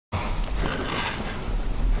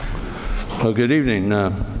Well, good evening.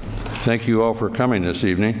 Thank you all for coming this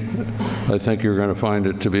evening. I think you're going to find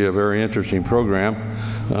it to be a very interesting program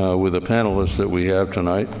with the panelists that we have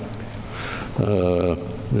tonight.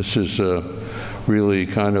 This is really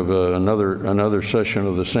kind of another session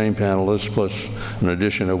of the same panelists plus an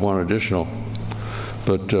addition of one additional.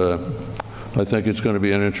 But I think it's going to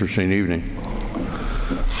be an interesting evening.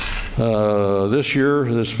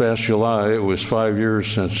 This past July, it was 5 years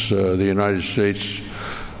since the United States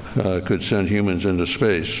could send humans into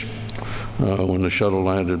space when the shuttle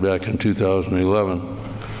landed back in 2011.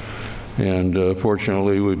 And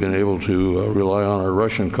fortunately, we've been able to rely on our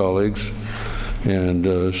Russian colleagues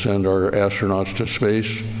and send our astronauts to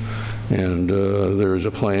space. And there is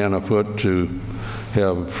a plan afoot to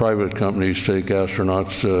have private companies take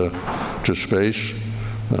astronauts to space,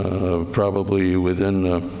 probably within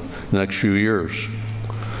the next few years.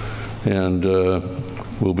 And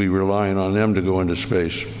we'll be relying on them to go into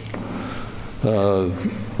space.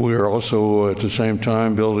 We are also at the same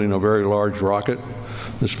time building a very large rocket,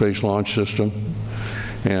 the Space Launch System,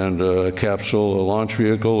 and a capsule, a launch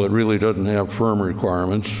vehicle that really doesn't have firm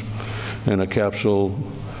requirements, and a capsule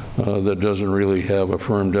that doesn't really have a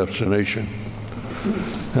firm destination.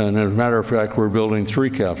 And as a matter of fact, we're building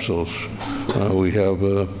 3 capsules. We have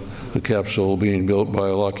the capsule being built by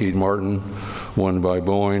Lockheed Martin, one by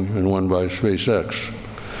Boeing, and one by SpaceX.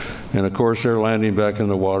 And of course, they're landing back in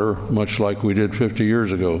the water, much like we did 50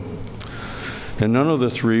 years ago. And none of the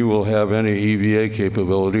 3 will have any EVA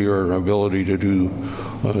capability or an ability to do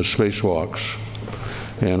spacewalks.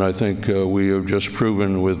 And I think we have just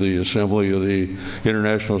proven with the assembly of the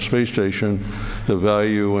International Space Station the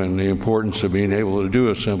value and the importance of being able to do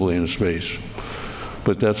assembly in space.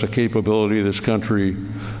 But that's a capability this country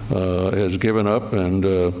has given up, and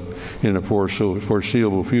in the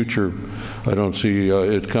foreseeable future, I don't see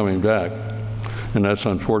it coming back. And that's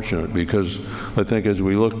unfortunate, because I think as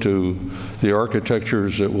we look to the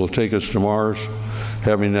architectures that will take us to Mars,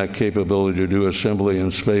 having that capability to do assembly in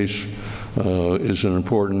space is an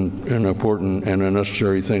important and a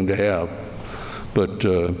necessary thing to have. But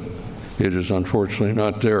it is unfortunately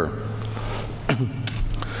not there.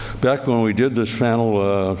 Back when we did this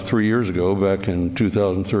panel 3 years ago, back in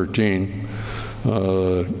 2013,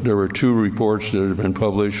 there were 2 reports that had been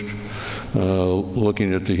published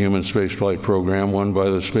looking at the human spaceflight program, one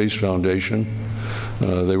by the Space Foundation.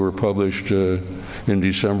 They were published in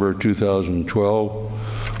December 2012.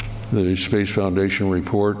 The Space Foundation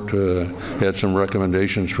report had some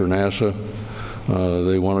recommendations for NASA.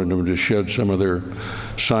 They wanted them to shed some of their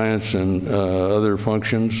science and other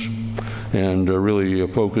functions and really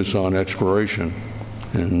focus on exploration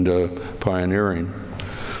and pioneering.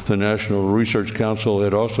 The National Research Council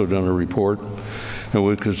had also done a report and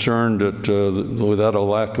was concerned that without a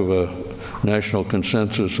lack of a national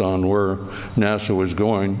consensus on where NASA was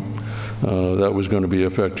going, that was going to be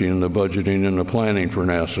affecting the budgeting and the planning for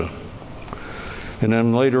NASA. And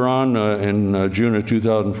then later on, in June of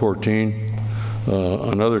 2014,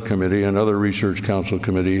 another committee, another Research Council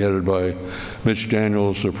committee headed by Mitch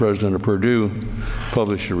Daniels, the president of Purdue,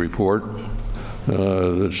 published a report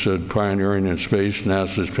that said Pioneering in Space,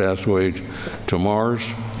 NASA's Pathway to Mars.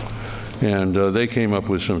 And they came up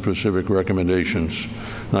with some specific recommendations,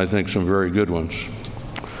 and I think some very good ones,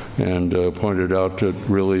 and pointed out that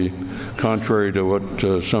really, contrary to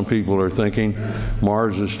what some people are thinking,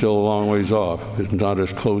 Mars is still a long ways off. It's not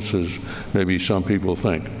as close as maybe some people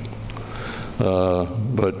think.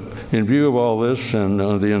 But in view of all this and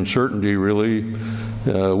the uncertainty really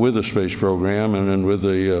with the space program, and then with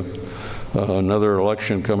the another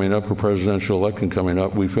election coming up, a presidential election coming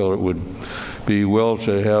up, we felt it would be well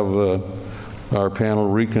to have our panel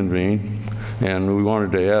reconvene. And we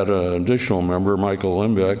wanted to add an additional member, Michael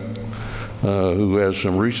Lembeck, who has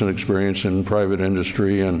some recent experience in private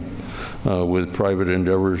industry and with private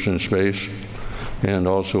endeavors in space, and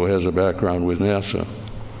also has a background with NASA.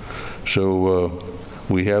 So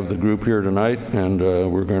we have the group here tonight, and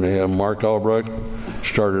we're going to have Mark Albrecht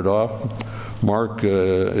start it off. Mark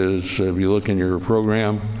is, if you look in your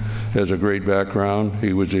program, has a great background.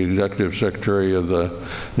 He was the executive secretary of the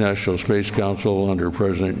National Space Council under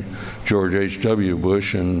President George H.W.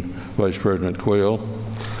 Bush and Vice President Quayle.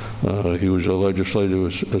 He was a legislative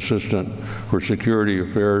assistant for security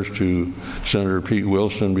affairs to Senator Pete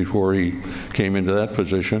Wilson before he came into that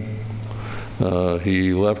position.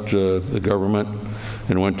 He left the government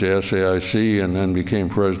and went to SAIC, and then became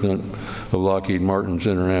president of Lockheed Martin's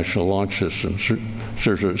International Launch System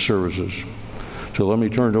Services. So let me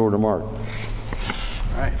turn it over to Mark. All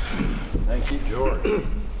right. Thank you, George.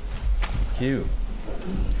 Thank you.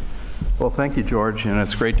 Well, thank you, George, and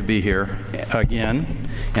it's great to be here again,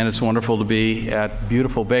 and it's wonderful to be at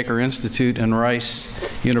beautiful Baker Institute and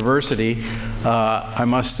Rice University. I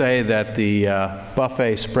must say that the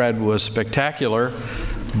buffet spread was spectacular,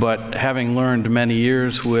 but having learned many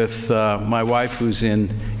years with my wife who's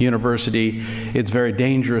in university, it's very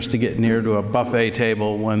dangerous to get near to a buffet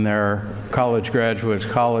table when there are college graduates,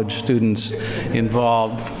 college students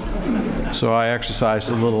involved. So I exercised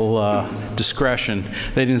a little discretion.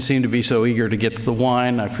 They didn't seem to be so eager to get to the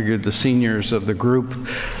wine. I figured the seniors of the group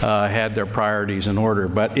had their priorities in order.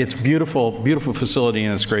 But it's beautiful, beautiful facility,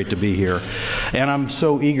 and it's great to be here. And I'm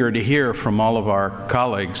so eager to hear from all of our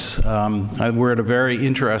colleagues. We're at a very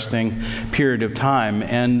interesting period of time.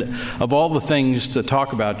 And of all the things to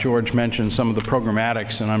talk about, George mentioned some of the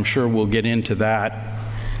programmatics, and I'm sure we'll get into that.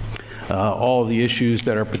 All the issues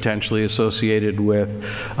that are potentially associated with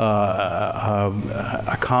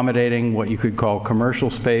accommodating what you could call commercial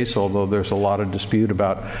space, although there's a lot of dispute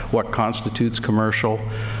about what constitutes commercial.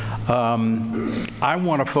 I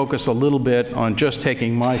want to focus a little bit on just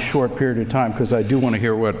taking my short period of time, because I do want to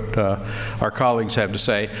hear what our colleagues have to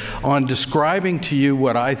say, on describing to you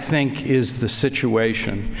what I think is the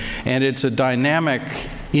situation. And it's a dynamic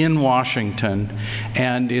in Washington,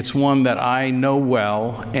 and it's one that I know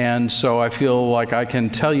well, and so I feel like I can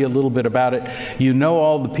tell you a little bit about it. You know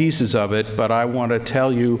all the pieces of it, but I want to tell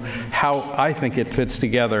you how I think it fits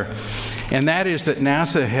together. And that is that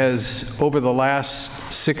NASA has, over the last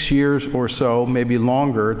 6 years or so, maybe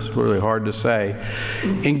longer, it's really hard to say,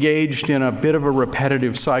 engaged in a bit of a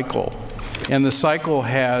repetitive cycle. And the cycle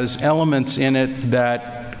has elements in it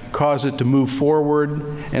that cause it to move forward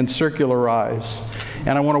and circularize.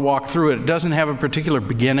 And I want to walk through it. It doesn't have a particular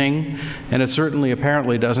beginning, and it certainly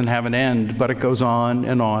apparently doesn't have an end, but it goes on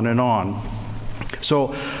and on and on.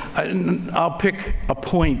 So I'll pick a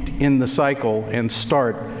point in the cycle and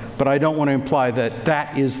start, but I don't want to imply that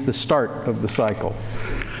that is the start of the cycle.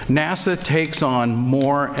 NASA takes on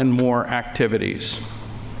more and more activities.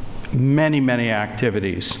 Many, many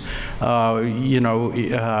activities.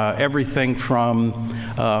 Everything from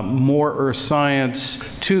more Earth science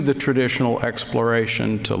to the traditional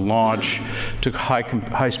exploration, to launch, to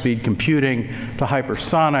high-speed computing, to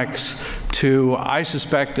hypersonics, to, I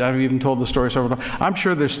suspect, I've even told the story several times, I'm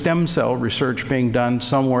sure there's stem cell research being done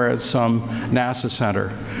somewhere at some NASA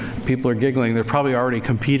center. People are giggling. They're probably already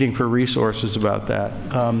competing for resources about that.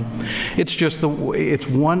 It's just it's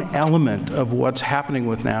one element of what's happening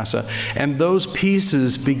with NASA. And those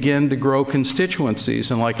pieces begin to grow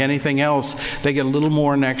constituencies. And like anything else, they get a little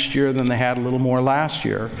more next year than they had a little more last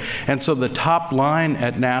year. And so the top line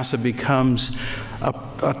at NASA becomes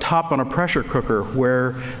a top on a pressure cooker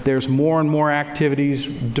where there's more and more activities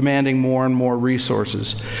demanding more and more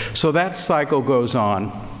resources. So that cycle goes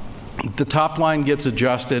on. The top line gets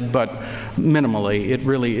adjusted, but minimally. It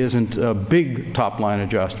really isn't big top line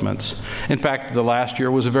adjustments. In fact, the last year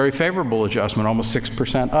was a very favorable adjustment, almost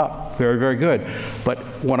 6% up. Very, very good. But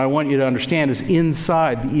what I want you to understand is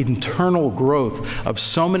inside, the internal growth of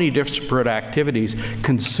so many disparate activities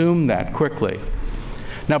consume that quickly.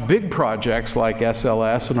 Now, big projects like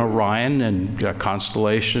SLS and Orion and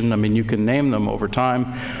Constellation, I mean, you can name them over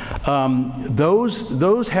time,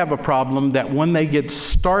 those have a problem that when they get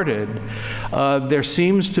started, there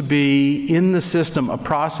seems to be in the system a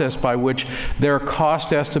process by which their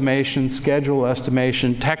cost estimation, schedule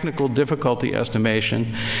estimation, technical difficulty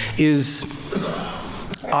estimation is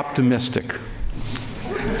optimistic.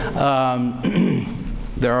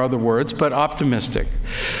 There are other words, but optimistic.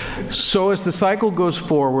 So as the cycle goes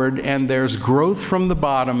forward and there's growth from the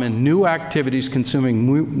bottom and new activities consuming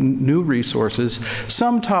new resources,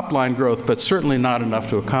 some top-line growth, but certainly not enough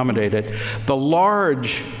to accommodate it, the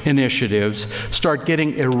large initiatives start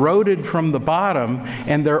getting eroded from the bottom,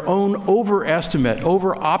 and their own overestimate,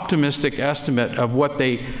 over-optimistic estimate of what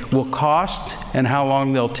they will cost and how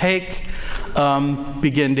long they'll take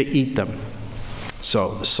begin to eat them.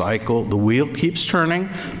 So the cycle, the wheel keeps turning,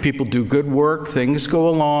 people do good work, things go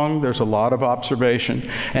along, there's a lot of observation,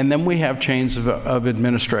 and then we have change of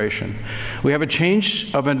administration. We have a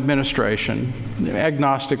change of administration,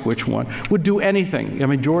 agnostic which one, would do anything. I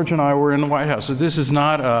mean, George and I were in the White House, so this is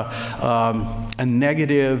not a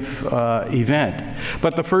negative event.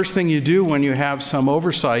 But the first thing you do when you have some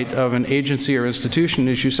oversight of an agency or institution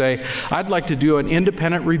is you say, I'd like to do an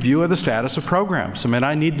independent review of the status of programs. I mean,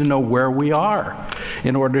 I need to know where we are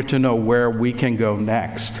in order to know where we can go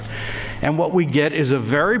next. And what we get is a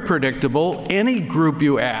very predictable, any group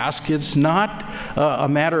you ask, it's not a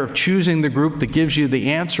matter of choosing the group that gives you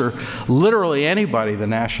the answer. Literally anybody, the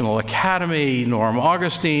National Academy, Norm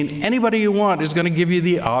Augustine, anybody you want is going to give you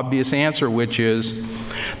the obvious answer, which is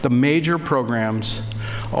the major programs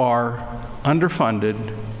are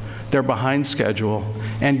underfunded, they're behind schedule,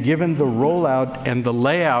 and given the rollout and the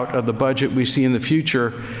layout of the budget we see in the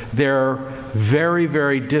future, they're very,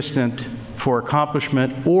 very distant for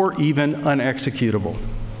accomplishment or even unexecutable.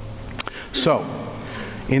 So,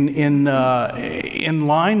 in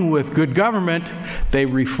line with good government, they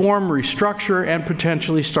reform, restructure, and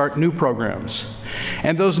potentially start new programs.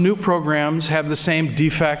 And those new programs have the same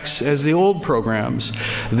defects as the old programs.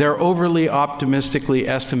 They're overly optimistically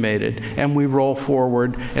estimated, and we roll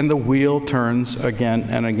forward, and the wheel turns again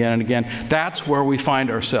and again and again. That's where we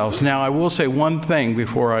find ourselves. Now, I will say one thing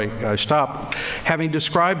before I stop. Having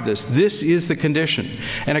described this, this is the condition,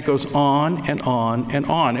 and it goes on and on and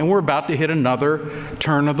on, and we're about to hit another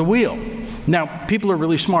turn of the wheel. Now, people are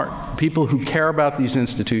really smart. People who care about these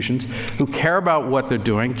institutions, who care about what they're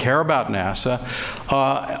doing, care about NASA,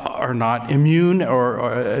 are not immune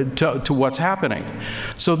to what's happening.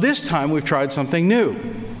 So this time we've tried something new.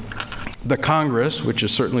 The Congress, which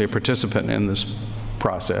is certainly a participant in this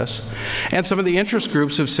process, and some of the interest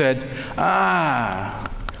groups have said,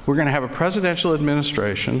 we're going to have a presidential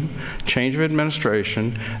administration, change of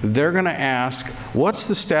administration. They're going to ask, what's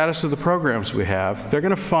the status of the programs we have? They're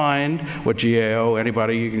going to find what GAO,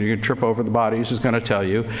 anybody you can trip over the bodies, is going to tell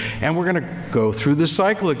you, and we're going to go through this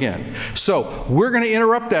cycle again. So we're going to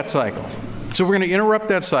interrupt that cycle. So we're going to interrupt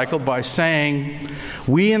that cycle by saying,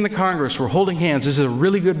 we in the Congress, we're holding hands. This is a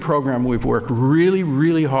really good program. We've worked really,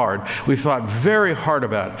 really hard. We've thought very hard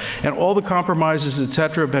about it. And all the compromises, et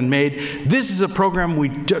cetera, have been made. This is a program we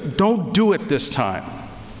don't do it this time,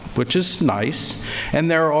 which is nice. And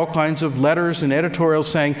there are all kinds of letters and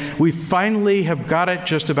editorials saying, we finally have got it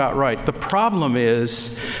just about right. The problem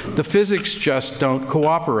is the physics just don't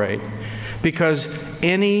cooperate, because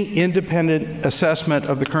any independent assessment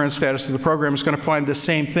of the current status of the program is going to find the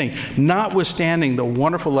same thing, notwithstanding the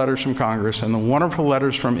wonderful letters from Congress and the wonderful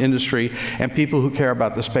letters from industry and people who care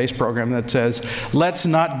about the space program that says, let's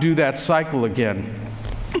not do that cycle again.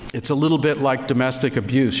 It's a little bit like domestic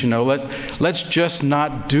abuse, you know, let's just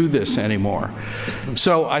not do this anymore.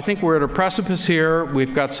 So I think we're at a precipice here.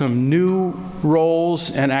 We've got some new roles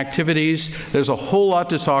and activities. There's a whole lot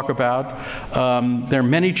to talk about. There are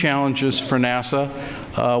many challenges for NASA.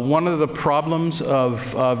 One of the problems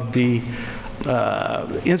of the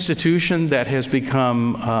institution that has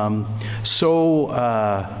become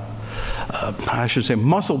I should say,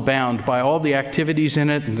 muscle-bound by all the activities in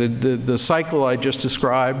it, the cycle I just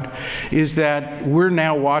described, is that we're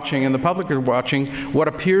now watching, and the public are watching, what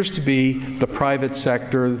appears to be the private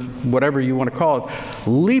sector, whatever you want to call it,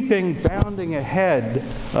 leaping, bounding ahead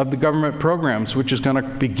of the government programs, which is going to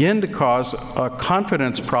begin to cause a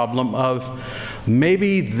confidence problem of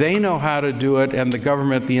maybe they know how to do it, and the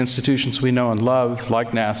government, the institutions we know and love,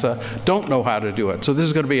 like NASA, don't know how to do it. So this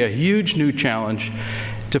is going to be a huge new challenge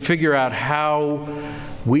to figure out how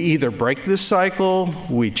we either break this cycle,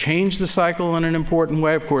 we change the cycle in an important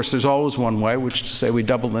way. Of course, there's always one way, which is to say we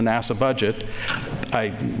double the NASA budget.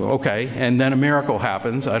 Okay, and then a miracle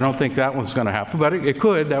happens. I don't think that one's going to happen, but it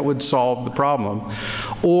could. That would solve the problem.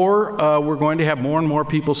 Or we're going to have more and more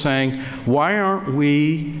people saying, why aren't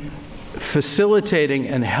we facilitating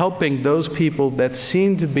and helping those people that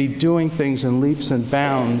seem to be doing things in leaps and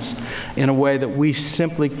bounds in a way that we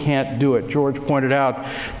simply can't do it? George pointed out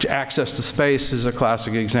access to space is a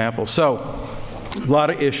classic example. So a lot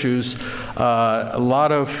of issues, a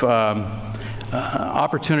lot of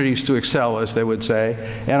opportunities to excel, as they would say,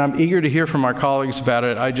 and I'm eager to hear from our colleagues about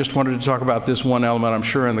it. I just wanted to talk about this one element. I'm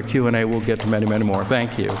sure in the Q&A we'll get to many, many more.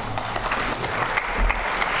 Thank you.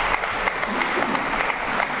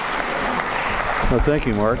 Well, thank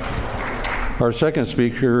you, Mark. Our second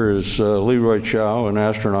speaker is Leroy Chiao, an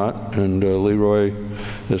astronaut, and Leroy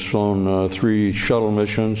has flown 3 shuttle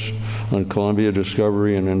missions on Columbia,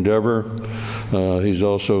 Discovery, and Endeavour. He's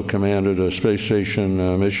also commanded a space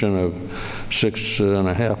station mission of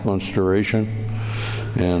 6.5 months duration,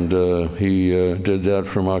 and he did that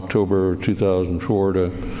from October 2004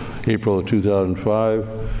 to April of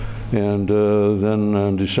 2005. And then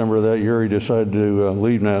in December of that year, he decided to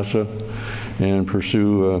leave NASA and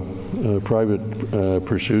pursue private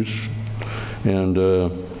pursuits. And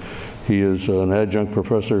he is an adjunct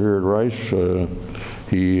professor here at Rice.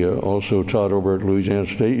 He also taught over at Louisiana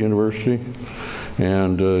State University.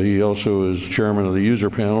 And he also is chairman of the user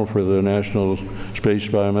panel for the National Space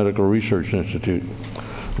Biomedical Research Institute.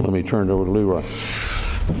 Let me turn it over to Leroy.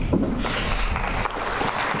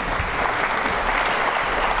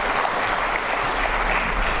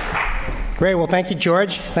 Great. Well, thank you,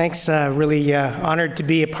 George. Thanks. Really honored to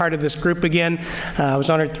be a part of this group again. I was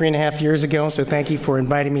honored 3.5 years ago, so thank you for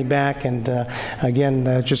inviting me back. And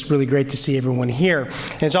again, just really great to see everyone here.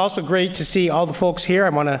 And it's also great to see all the folks here. I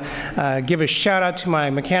want to give a shout out to my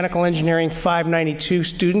mechanical engineering 592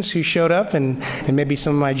 students who showed up, and maybe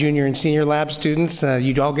some of my junior and senior lab students.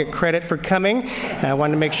 You'd all get credit for coming. I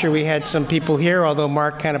wanted to make sure we had some people here, although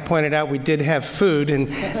Mark kind of pointed out we did have food. And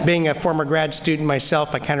being a former grad student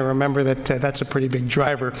myself, I kind of remember that that's a pretty big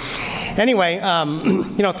driver. Anyway,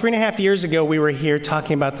 3.5 years ago, we were here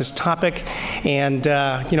talking about this topic, and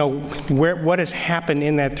what has happened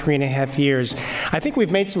in that 3.5 years. I think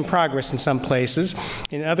we've made some progress in some places.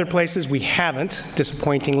 In other places, we haven't,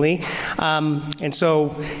 disappointingly. And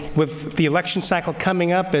so with the election cycle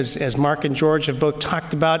coming up, as Mark and George have both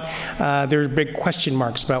talked about, there are big question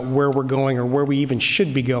marks about where we're going or where we even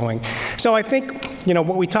should be going. So I think,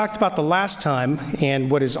 what we talked about the last time, and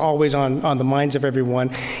what is always on the minds of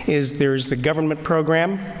everyone, is there's the government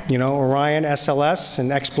program, Orion, SLS,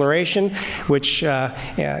 and exploration, which,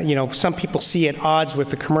 some people see at odds with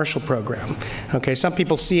the commercial program. Okay, some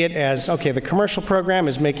people see it as, okay, the commercial program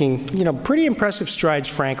is making, pretty impressive strides,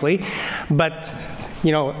 frankly, but a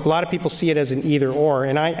lot of people see it as an either or,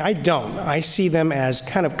 and I don't. I see them as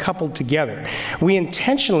kind of coupled together. We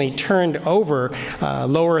intentionally turned over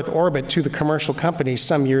low Earth orbit to the commercial companies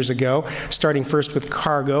some years ago, starting first with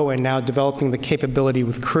cargo and now developing the capability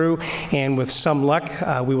with crew. And with some luck,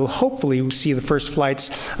 we will hopefully see the first flights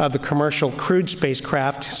of the commercial crewed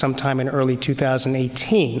spacecraft sometime in early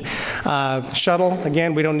 2018. Shuttle,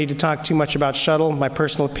 again, we don't need to talk too much about shuttle. My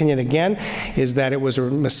personal opinion, again, is that it was a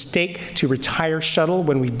mistake to retire shuttle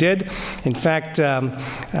when we did. In fact, it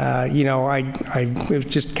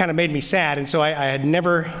just kind of made me sad, and so I had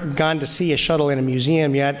never gone to see a shuttle in a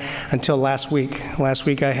museum yet until last week. Last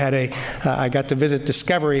week I got to visit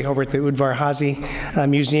Discovery over at the Udvar Hazy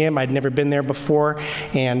Museum. I'd never been there before,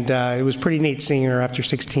 and it was pretty neat seeing her after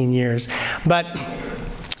 16 years. But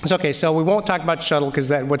it's okay, so we won't talk about shuttle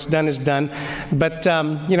because what's done is done. But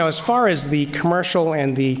as far as the commercial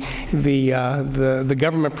and the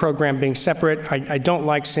government program being separate, I don't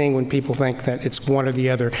like seeing when people think that it's one or the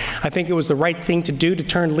other. I think it was the right thing to do to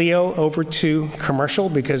turn LEO over to commercial,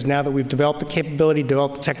 because now that we've developed the capability,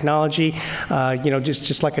 developed the technology,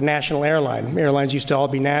 just like a national airline. Airlines used to all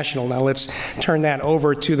be national. Now let's turn that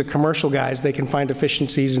over to the commercial guys. They can find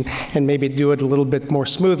efficiencies and maybe do it a little bit more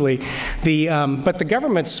smoothly. But the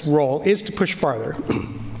government's role is to push farther.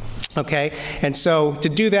 Okay, and so to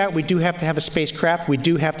do that, we do have to have a spacecraft. We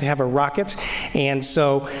do have to have a rocket, and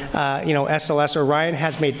so SLS Orion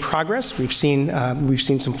has made progress. We've seen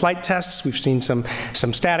some flight tests. We've seen some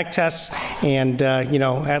static tests, and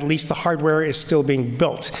at least the hardware is still being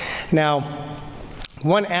built. Now,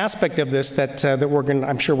 one aspect of this that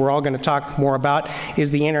I'm sure we're all going to talk more about is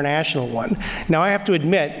the international one. Now, I have to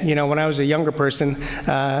admit, when I was a younger person,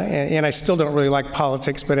 and I still don't really like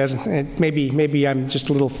politics, but maybe I'm just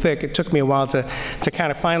a little thick. It took me a while to kind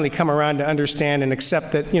of finally come around to understand and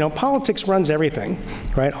accept that politics runs everything,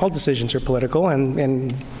 right? All decisions are political, and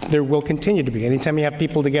there will continue to be. Anytime you have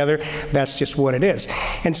people together, that's just what it is.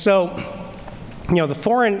 And so, the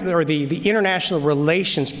foreign or the international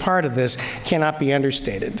relations part of this cannot be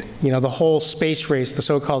understated. The whole space race, the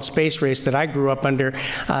so-called space race that I grew up under,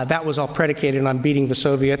 that was all predicated on beating the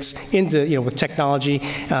Soviets into, with technology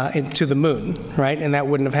into the moon, right? And that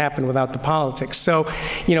wouldn't have happened without the politics. So,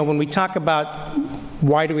 when we talk about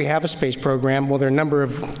why do we have a space program? Well, there are a number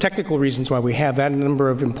of technical reasons why we have that, a number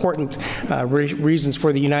of important reasons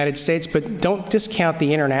for the United States, but don't discount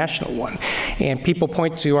the international one. And people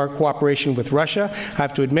point to our cooperation with Russia. I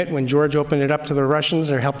have to admit, when George opened it up to the Russians,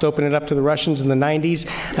 or helped open it up to the Russians in the 90s,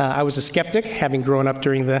 I was a skeptic, having grown up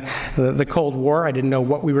during the Cold War. I didn't know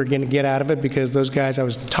what we were going to get out of it, because those guys, I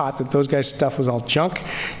was taught that those guys' stuff was all junk,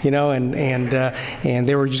 and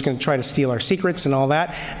they were just going to try to steal our secrets and all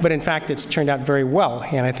that. But in fact, it's turned out very well.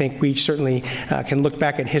 And I think we certainly can look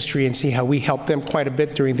back at history and see how we helped them quite a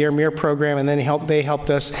bit during their Mir program, and then they helped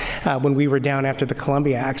us when we were down after the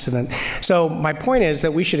Columbia accident. So my point is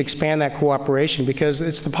that we should expand that cooperation, because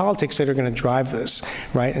it's the politics that are going to drive this,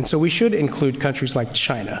 right? And so we should include countries like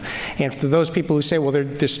China. And for those people who say, well, they're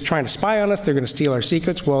just trying to spy on us, they're going to steal our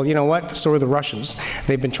secrets, well, you know what? So are the Russians.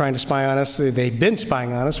 They've been trying to spy on us. They've been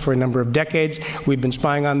spying on us for a number of decades. We've been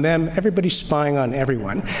spying on them. Everybody's spying on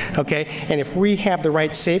everyone, okay? And if we have have the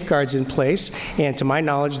right safeguards in place, and to my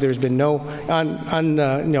knowledge, there's been no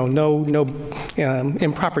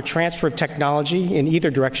improper transfer of technology in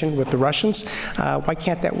either direction with the Russians, why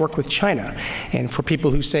can't that work with China? And for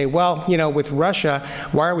people who say, well, with Russia,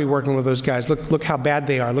 why are we working with those guys? Look how bad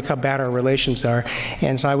they are. Look how bad our relations are.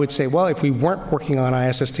 And so I would say, well, if we weren't working on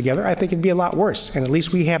ISS together, I think it'd be a lot worse. And at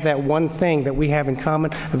least we have that one thing that we have in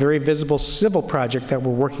common, a very visible civil project that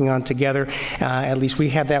we're working on together. At least we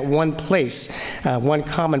have that one place, one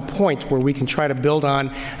common point where we can try to build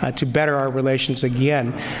on to better our relations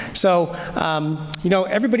again. So,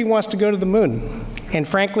 everybody wants to go to the moon. And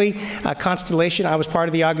frankly, Constellation, I was part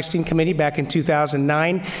of the Augustine Committee back in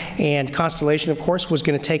 2009, and Constellation, of course, was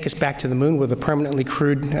going to take us back to the moon with a permanently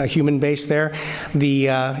crewed human base there. The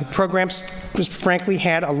program, frankly,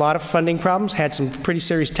 had a lot of funding problems, had some pretty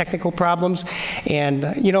serious technical problems, and,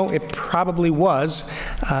 it probably was,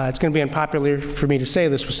 it's going to be unpopular for me to say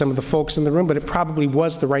this with some of the folks in the room, but it probably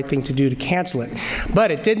was the right thing to do to cancel it.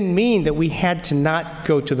 But it didn't mean that we had to not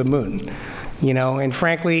go to the moon. And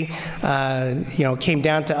frankly, it came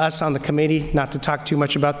down to us on the committee not to talk too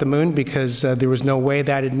much about the moon because there was no way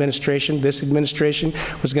that this administration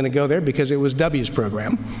was going to go there because it was W's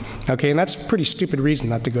program. Okay, and that's a pretty stupid reason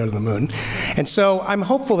not to go to the moon. And so I'm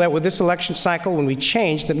hopeful that with this election cycle, when we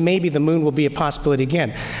change, that maybe the moon will be a possibility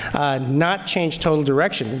again. Not change total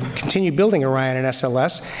direction. Continue building Orion and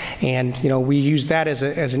SLS, and we use that as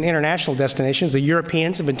an international destination. The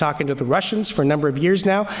Europeans have been talking to the Russians for a number of years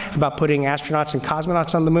now about putting astronauts and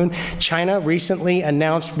cosmonauts on the moon. China recently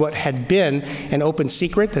announced what had been an open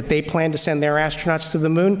secret, that they plan to send their astronauts to the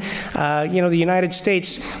moon. The United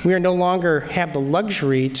States, we are no longer have the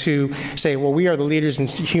luxury to say, well, we are the leaders in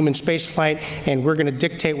human spaceflight, and we're going to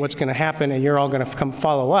dictate what's going to happen, and you're all going to come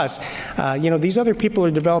follow us. These other people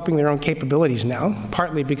are developing their own capabilities now,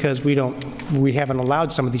 partly because we haven't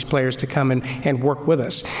allowed some of these players to come and work with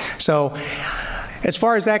us. So, as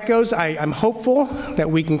far as that goes, I'm hopeful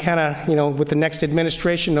that we can kind of, with the next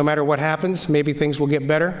administration, no matter what happens, maybe things will get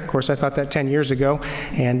better. Of course, I thought that 10 years ago,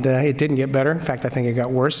 and it didn't get better. In fact, I think it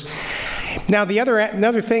got worse. Now,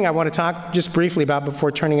 another thing I want to talk just briefly about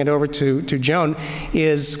before turning it over to Joan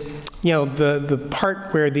is the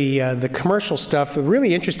part where the commercial stuff,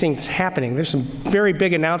 really interesting is happening. There's some very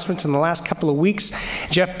big announcements in the last couple of weeks.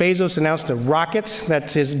 Jeff Bezos announced a rocket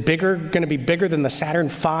that is going to be bigger than the Saturn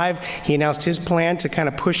V. He announced his plan to kind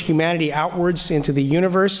of push humanity outwards into the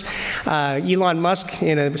universe. Elon Musk,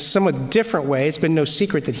 in a somewhat different way, it's been no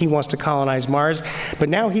secret that he wants to colonize Mars, but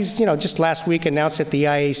now he's, just last week announced at the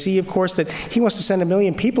IAC, of course, that he wants to send 1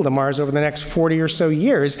 million people to Mars over the next 40 or so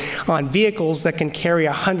years on vehicles that can carry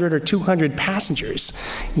 100 or 200 passengers.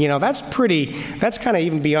 That's kind of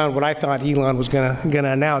even beyond what I thought Elon was going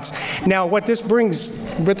to announce. Now, what this brings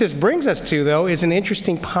us to, though, is an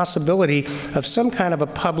interesting possibility of some kind of a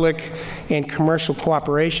public and commercial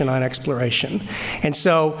cooperation on exploration. And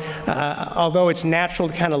so, although it's natural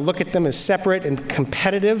to kind of look at them as separate and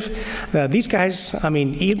competitive, these guys, Jeff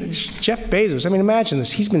Bezos, imagine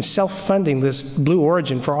this. He's been self-funding this Blue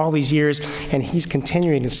Origin for all these years, and he's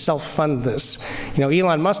continuing to self-fund this.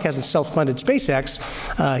 Elon Musk hasn't self-funded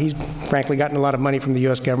SpaceX. He's frankly gotten a lot of money from the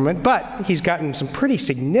U.S. government, but he's gotten some pretty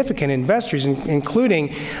significant investors,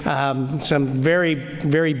 including some very,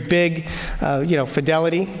 very big,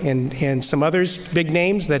 Fidelity and some others, big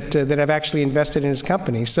names that have actually invested in his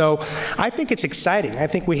company. So I think it's exciting. I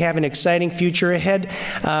think we have an exciting future ahead.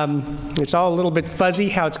 It's all a little bit fuzzy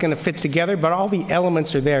how it's going to fit together, but all the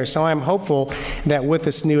elements are there. So I'm hopeful that with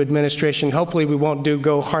this new administration, hopefully we won't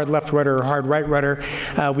go hard left rudder or hard right rudder.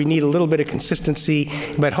 We need a little bit of consistency,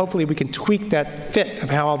 but hopefully we can tweak that fit of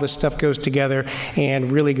how all this stuff goes together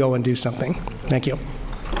and really go and do something. Thank you.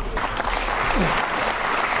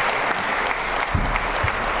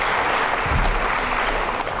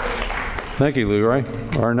 Thank you, Leroy.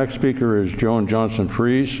 Our next speaker is Joan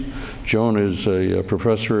Johnson-Freese. Joan is a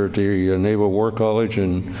professor at the Naval War College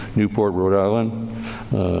in Newport, Rhode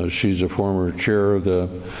Island. She's a former chair of the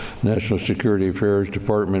National Security Affairs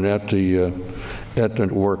Department at the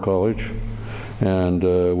War College, and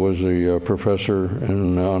was a professor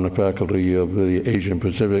on the faculty of the Asian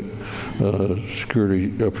Pacific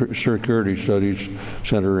Security Studies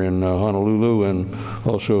Center in Honolulu, and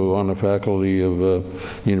also on the faculty of the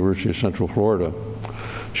University of Central Florida.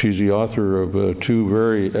 She's the author of 2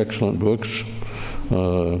 very excellent books,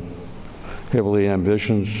 Heavily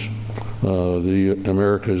Ambitions,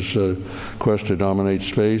 America's Quest to Dominate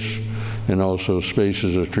Space, and also Space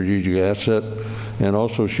as a Strategic Asset. And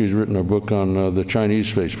also she's written a book on the Chinese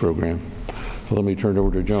space program. So let me turn it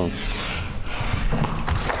over to Joan.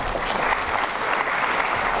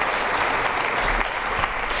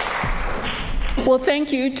 Well,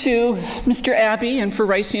 thank you to Mr. Abbey and for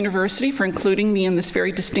Rice University for including me in this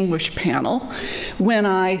very distinguished panel. When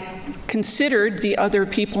I considered the other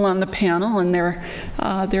people on the panel and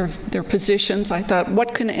their positions, I thought,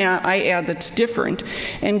 what can I add that's different?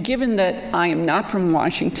 And given that I am not from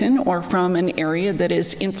Washington or from an area that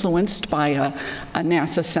is influenced by a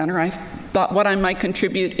NASA center, I thought what I might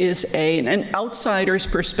contribute is an outsider's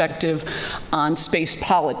perspective on space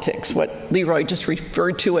politics, what Leroy just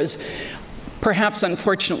referred to as perhaps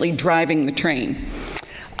unfortunately driving the train.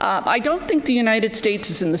 I don't think the United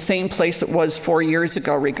States is in the same place it was 4 years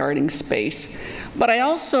ago regarding space, but I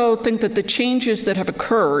also think that the changes that have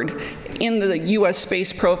occurred in the U.S.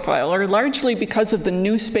 space profile are largely because of the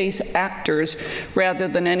new space actors rather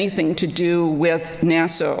than anything to do with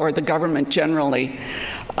NASA or the government generally.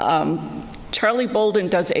 Charlie Bolden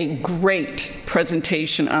does a great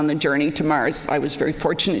presentation on the journey to Mars. I was very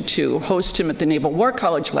fortunate to host him at the Naval War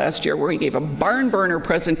College last year, where he gave a barn burner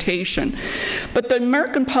presentation. But the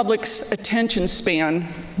American public's attention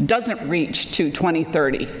span doesn't reach to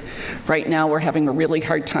 2030. Right now, we're having a really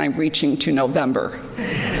hard time reaching to November.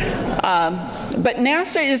 But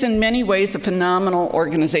NASA is in many ways a phenomenal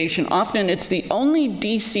organization. Often it's the only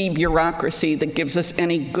DC bureaucracy that gives us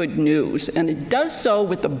any good news, and it does so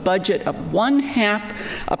with a budget of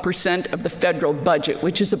 0.5% of the federal budget,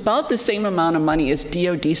 which is about the same amount of money as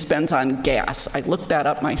DOD spends on gas. I looked that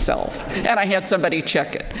up myself, and I had somebody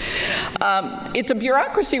check it. It's a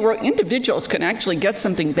bureaucracy where individuals can actually get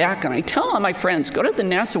something back, and I tell all my friends, go to the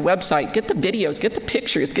NASA website, get the videos, get the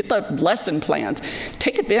pictures, get the lesson plans,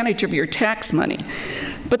 take advantage of your tax money.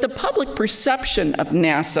 But the public perception of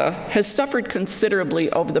NASA has suffered considerably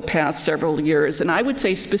over the past several years, and I would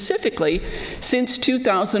say specifically since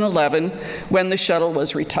 2011 when the shuttle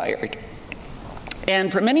was retired.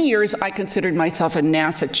 And for many years, I considered myself a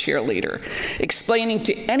NASA cheerleader, explaining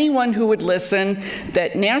to anyone who would listen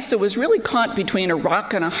that NASA was really caught between a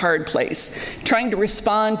rock and a hard place, trying to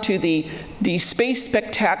respond to the space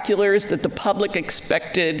spectaculars that the public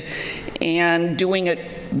expected and doing it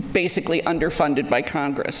basically underfunded by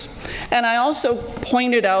Congress. And I also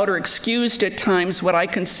pointed out or excused at times what I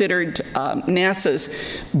considered NASA's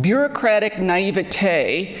bureaucratic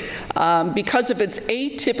naivete because of its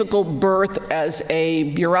atypical birth as a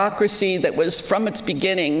bureaucracy that was, from its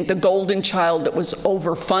beginning, the golden child that was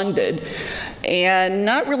overfunded, and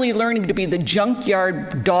not really learning to be the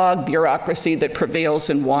junkyard dog bureaucracy that prevails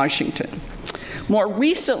in Washington. More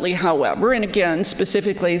recently, however, and again,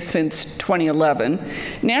 specifically since 2011,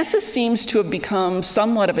 NASA seems to have become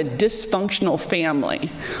somewhat of a dysfunctional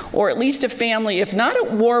family, or at least a family, if not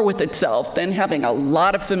at war with itself, then having a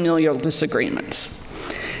lot of familial disagreements.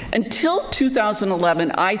 Until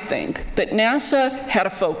 2011, I think that NASA had a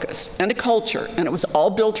focus and a culture, and it was all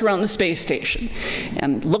built around the space station.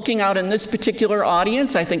 And looking out in this particular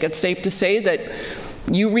audience, I think it's safe to say that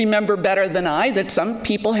you remember better than I that some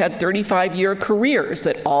people had 35-year careers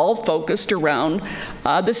that all focused around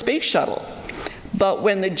the space shuttle. But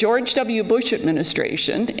when the George W. Bush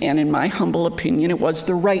administration, and in my humble opinion it was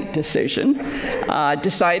the right decision,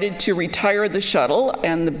 decided to retire the shuttle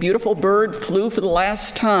and the beautiful bird flew for the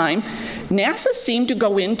last time, NASA seemed to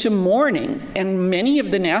go into mourning, and many of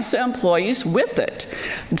the NASA employees with it,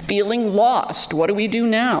 feeling lost. What do we do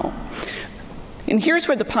now? And here's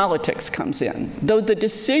where the politics comes in. Though the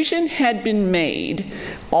decision had been made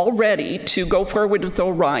already to go forward with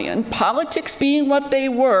Orion, politics being what they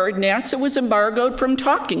were, NASA was embargoed from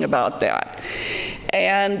talking about that.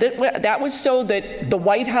 And that was so that the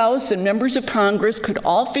White House and members of Congress could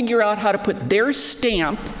all figure out how to put their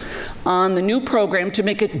stamp on the new program to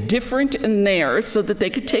make it different in theirs so that they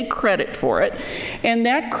could take credit for it. And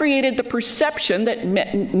that created the perception that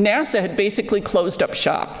NASA had basically closed up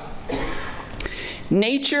shop.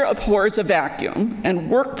 Nature abhors a vacuum, and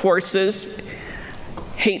workforces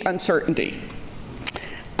hate uncertainty.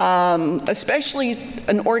 Especially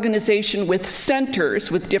an organization with centers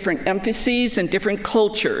with different emphases and different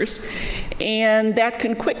cultures, and that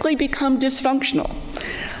can quickly become dysfunctional.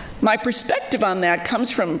 My perspective on that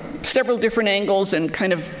comes from several different angles and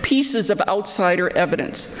kind of pieces of outsider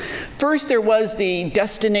evidence. First, there was the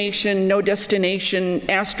destination, no destination,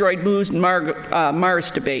 asteroid moves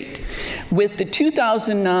Mars debate, with the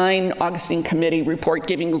 2009 Augustine Committee report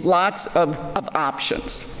giving lots of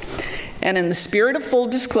options. And in the spirit of full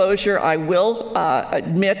disclosure, I will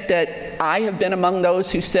admit that I have been among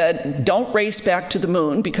those who said, don't race back to the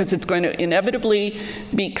moon because it's going to inevitably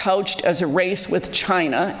be couched as a race with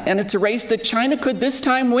China, and it's a race that China could this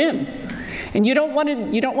time win. And you don't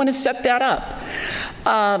want to set that up.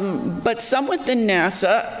 But some within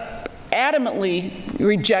NASA adamantly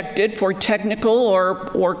rejected for technical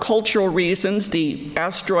or cultural reasons the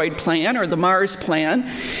asteroid plan or the Mars plan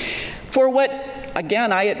for what,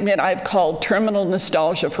 again, I admit I've called terminal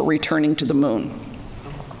nostalgia for returning to the moon.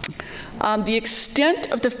 The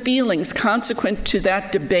extent of the feelings consequent to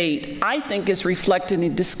that debate, I think, is reflected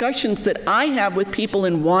in discussions that I have with people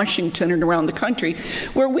in Washington and around the country,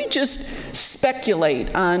 where we just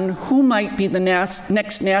speculate on who might be the next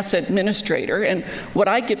NASA administrator. And what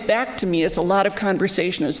I get back to me is a lot of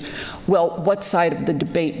conversation is, well, what side of the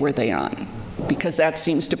debate were they on? Because that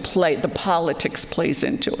seems to play, the politics plays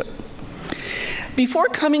into it. Before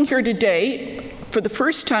coming here today, for the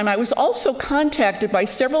first time, I was also contacted by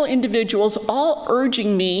several individuals, all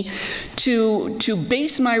urging me to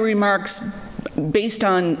base my remarks based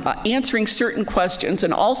on answering certain questions,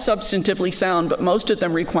 and all substantively sound, but most of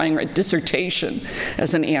them requiring a dissertation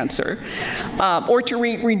as an answer, or to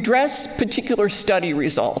redress particular study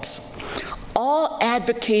results, all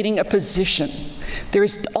advocating a position.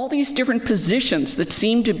 There's all these different positions that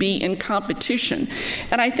seem to be in competition.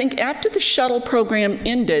 And I think after the shuttle program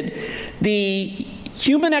ended, the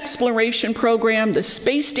human exploration program, the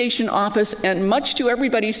space station office, and much to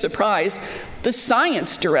everybody's surprise, the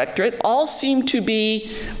science directorate all seemed to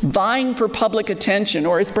be vying for public attention,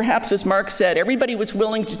 or perhaps as Mark said, everybody was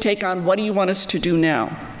willing to take on, what do you want us to do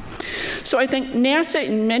now? So I think NASA,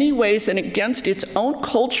 in many ways and against its own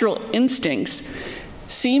cultural instincts,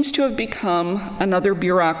 seems to have become another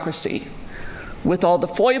bureaucracy, with all the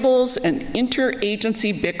foibles and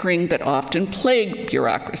interagency bickering that often plague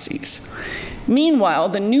bureaucracies. Meanwhile,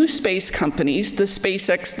 the new space companies, the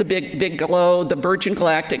SpaceX, the Bigelow, the Virgin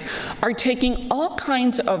Galactic, are taking all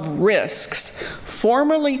kinds of risks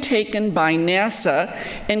formerly taken by NASA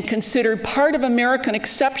and considered part of American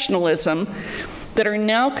exceptionalism that are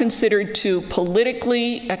now considered too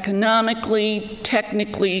politically, economically,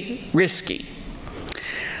 technically risky.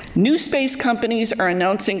 New space companies are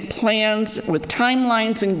announcing plans with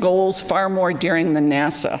timelines and goals far more daring than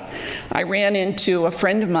NASA. I ran into a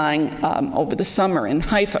friend of mine over the summer in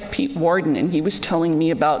Haifa, Pete Warden, and he was telling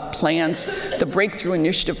me about plans, the Breakthrough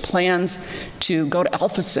Initiative plans to go to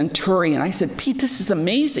Alpha Centauri. And I said, Pete, this is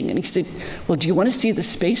amazing. And he said, well, do you want to see the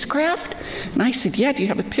spacecraft? And I said, yeah, do you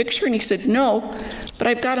have a picture? And he said, no, but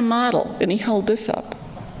I've got a model. And he held this up.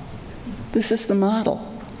 This is the model.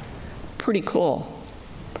 Pretty cool.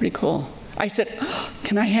 Pretty cool. I said, oh,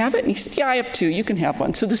 can I have it? And he said, yeah, I have two. You can have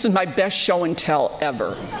one. So this is my best show and tell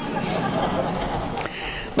ever.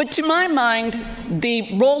 But to my mind,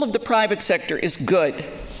 the role of the private sector is good.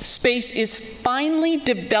 Space is finally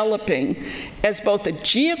developing as both a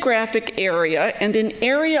geographic area and an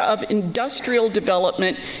area of industrial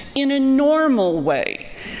development in a normal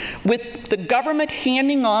way, with the government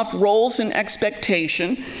handing off roles and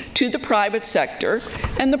expectation to the private sector,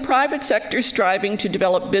 and the private sector striving to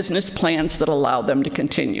develop business plans that allow them to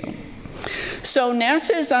continue. So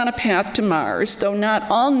NASA is on a path to Mars, though not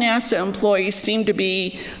all NASA employees seem to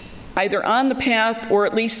be either on the path or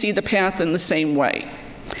at least see the path in the same way.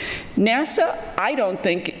 NASA, I don't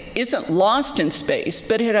think, isn't lost in space,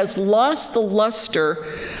 but it has lost the luster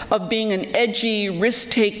of being an edgy,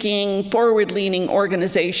 risk-taking, forward-leaning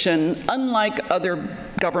organization, unlike other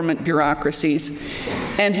government bureaucracies,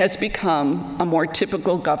 and has become a more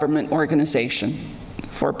typical government organization,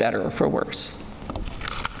 for better or for worse.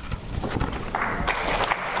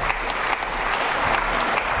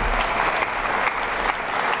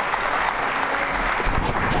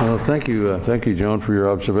 Thank you, Joan, for your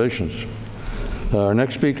observations. Our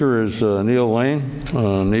next speaker is Neal Lane.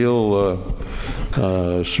 Neal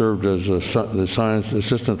served as the science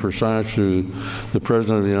assistant for science to the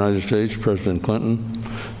President of the United States, President Clinton,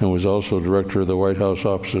 and was also director of the White House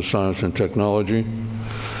Office of Science and Technology.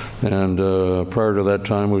 And prior to that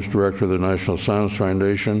time was director of the National Science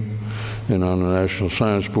Foundation and on the National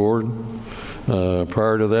Science Board.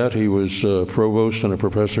 Prior to that, he was provost and a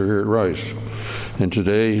professor here at Rice. And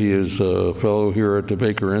today he is a fellow here at the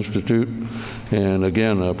Baker Institute, and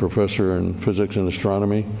again, a professor in physics and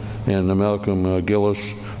astronomy, and Malcolm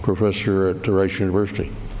Gillis, professor at Rice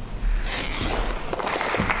University.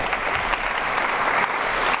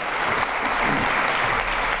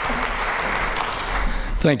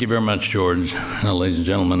 Thank you very much, George. Ladies and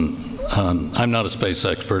gentlemen, I'm not a space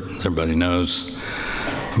expert, everybody knows.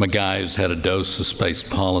 I'm a guy who's had a dose of space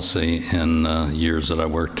policy in years that I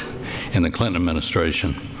worked in the Clinton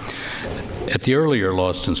administration. At the earlier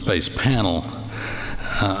Lost in Space panel,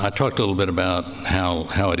 I talked a little bit about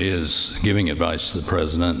how it is giving advice to the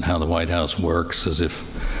president, how the White House works, as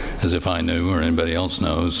if I knew or anybody else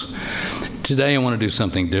knows. Today I want to do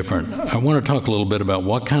something different. I want to talk a little bit about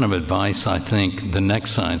what kind of advice I think the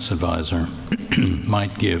next science advisor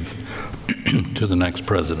might give to the next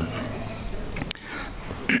president.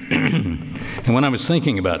 And when I was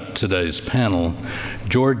thinking about today's panel,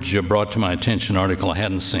 George brought to my attention an article I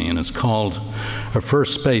hadn't seen. It's called A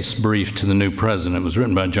First Space Brief to the New President. It was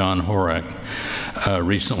written by John Horak,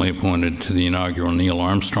 recently appointed to the inaugural Neil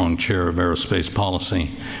Armstrong Chair of Aerospace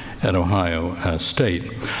Policy at Ohio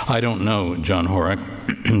State. I don't know John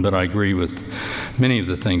Horak, but I agree with many of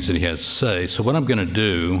the things that he has to say. So what I'm going to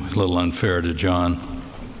do, a little unfair to John,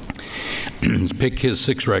 is pick his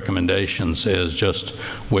 6 recommendations as just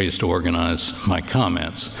ways to organize my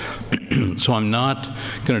comments. So I'm not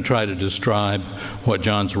going to try to describe what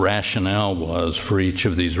John's rationale was for each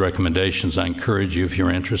of these recommendations. I encourage you, if you're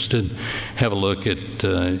interested, have a look at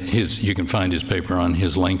you can find his paper on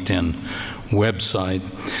his LinkedIn website.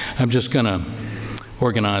 I'm just going to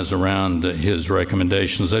organize around his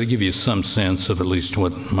recommendations. That'll give you some sense of at least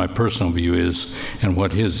what my personal view is and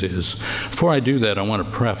what his is. Before I do that, I want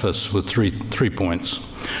to preface with three points.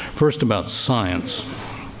 First, about science.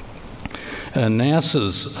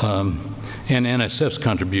 NASA's and NSF's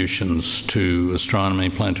contributions to astronomy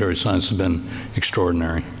and planetary science have been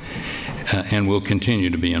extraordinary and will continue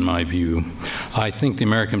to be, in my view. I think the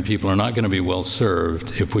American people are not going to be well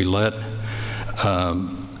served if we let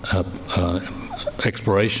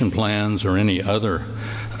exploration plans or any other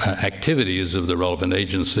activities of the relevant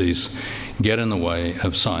agencies get in the way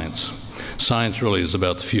of science. Science really is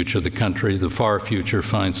about the future of the country. The far future.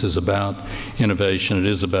 Science is about innovation. It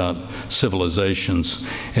is about civilizations,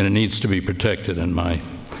 and it needs to be protected, in my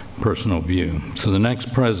personal view. So the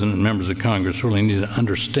next president and members of Congress really need to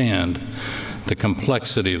understand the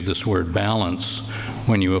complexity of this word balance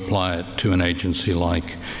when you apply it to an agency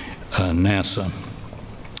like NASA.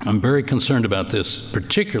 I'm very concerned about this,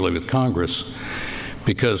 particularly with Congress,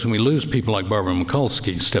 because when we lose people like Barbara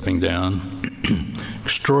Mikulski stepping down,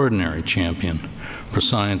 extraordinary champion for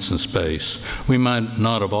science and space. We might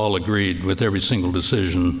not have all agreed with every single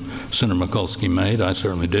decision Senator Mikulski made. I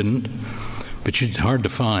certainly didn't. But it's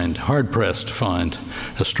hard-pressed to find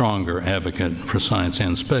a stronger advocate for science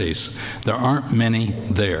and space. There aren't many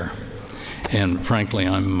there. And frankly,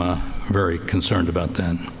 I'm very concerned about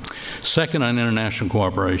that. Second, on international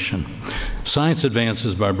cooperation. Science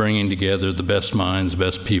advances by bringing together the best minds,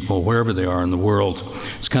 best people, wherever they are in the world.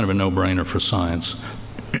 It's kind of a no-brainer for science.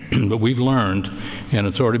 But we've learned, and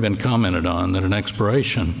it's already been commented on, that in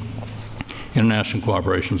exploration, international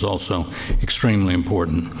cooperation is also extremely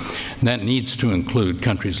important. And that needs to include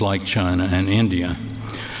countries like China and India.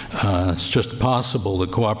 It's just possible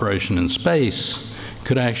that cooperation in space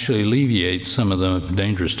could actually alleviate some of the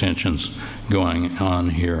dangerous tensions going on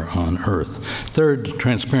here on Earth. Third,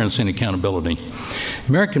 transparency and accountability.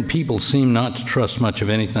 American people seem not to trust much of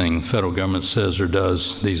anything the federal government says or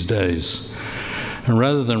does these days. And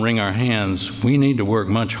rather than wring our hands, we need to work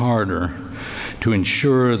much harder to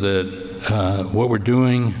ensure that what we're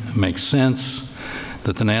doing makes sense,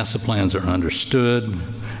 that the NASA plans are understood,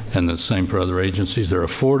 and the same for other agencies. They're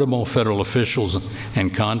affordable. Federal officials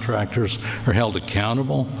and contractors are held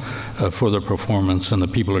accountable for their performance, and the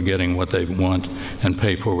people are getting what they want and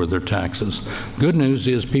pay for with their taxes. Good news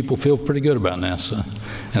is people feel pretty good about NASA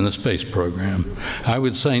and the space program. I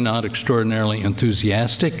would say not extraordinarily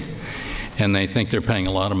enthusiastic, and they think they're paying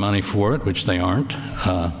a lot of money for it, which they aren't,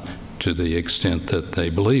 to the extent that they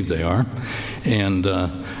believe they are. And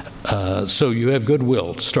so you have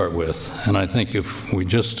goodwill to start with, and I think if we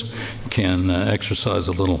just can exercise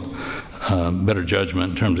a little better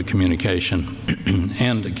judgment in terms of communication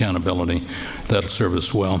and accountability, that'll serve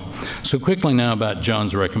us well. So quickly now about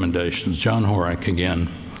John's recommendations. John Horak again.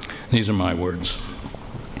 These are my words.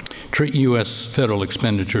 Treat U.S. federal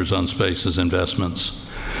expenditures on space as investments.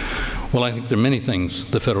 Well, I think there are many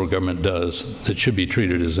things the federal government does that should be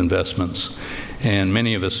treated as investments. And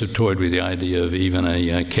many of us have toyed with the idea of even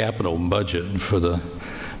a capital budget for the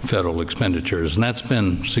federal expenditures. And that's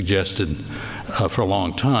been suggested for a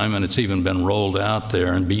long time, and it's even been rolled out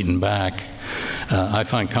there and beaten back. I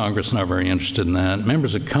find Congress not very interested in that.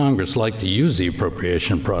 Members of Congress like to use the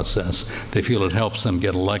appropriation process. They feel it helps them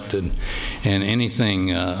get elected. And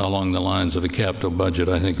anything along the lines of a capital budget,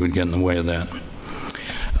 I think, would get in the way of that.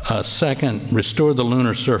 Second, restore the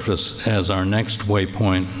lunar surface as our next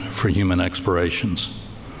waypoint for human explorations.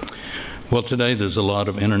 Well, today there's a lot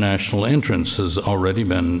of international interest has already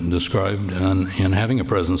been described in having a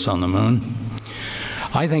presence on the moon.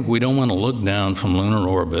 I think we don't want to look down from lunar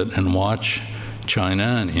orbit and watch China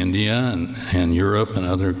and India and Europe and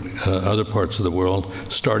other parts of the world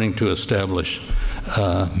starting to establish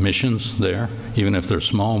missions there, even if they're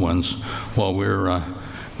small ones, while we're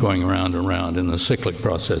going around and around in the cyclic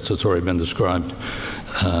process that's already been described,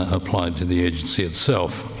 applied to the agency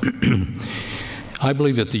itself. I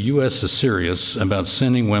believe that the U.S. is serious about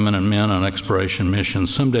sending women and men on exploration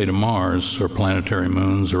missions someday to Mars or planetary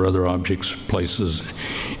moons or other objects, places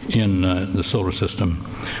in the solar system.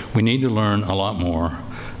 We need to learn a lot more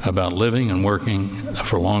about living and working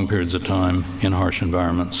for long periods of time in harsh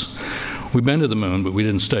environments. We've been to the moon, but we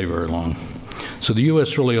didn't stay very long. So the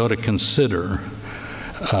U.S. really ought to consider,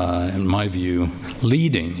 in my view,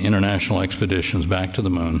 leading international expeditions back to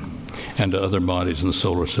the moon and to other bodies in the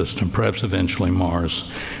solar system, perhaps eventually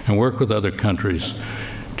Mars, and work with other countries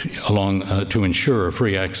to ensure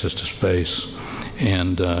free access to space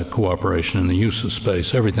and cooperation in the use of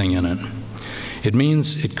space, everything in it.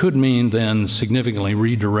 It could mean then significantly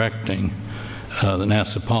redirecting the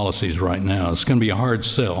NASA policies right now. It's going to be a hard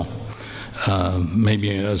sell,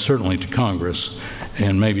 maybe certainly to Congress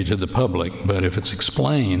and maybe to the public, but if it's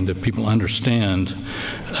explained, if people understand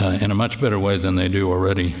in a much better way than they do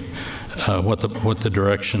already what the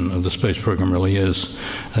direction of the space program really is,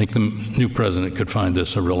 I think the new president could find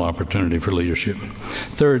this a real opportunity for leadership.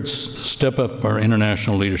 Third, step up our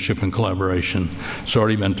international leadership and collaboration. It's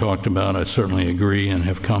already been talked about. I certainly agree and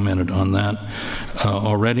have commented on that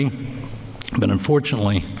already. But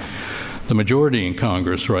unfortunately, the majority in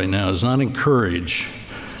Congress right now does not encourage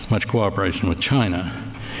much cooperation with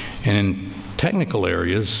China. And in technical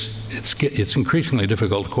areas, it's increasingly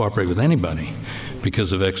difficult to cooperate with anybody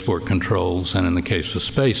because of export controls, and in the case of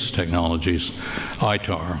space technologies,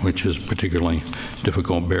 ITAR, which is a particularly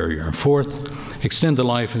difficult barrier. Fourth, extend the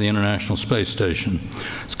life of the International Space Station.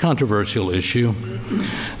 It's a controversial issue.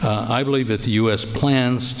 I believe that the U.S.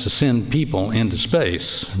 plans to send people into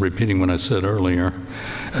space, repeating what I said earlier.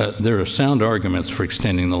 There are sound arguments for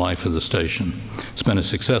extending the life of the station. It's been a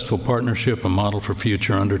successful partnership, a model for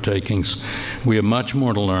future undertakings. We have much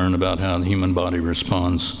more to learn about how the human body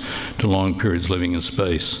responds to long periods living in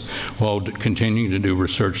space, while continuing to do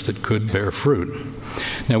research that could bear fruit.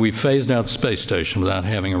 Now, we've phased out the space station without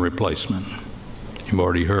having a replacement. You've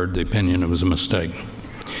already heard the opinion it was a mistake.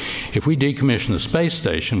 If we decommission the space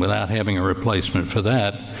station without having a replacement for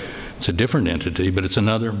that, it's a different entity, but it's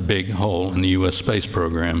another big hole in the U.S. space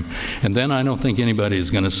program. And then I don't think anybody is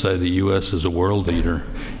going to say the U.S. is a world leader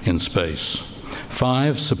in space.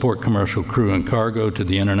 5, support commercial crew and cargo to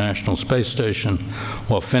the International Space Station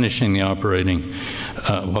while finishing and operating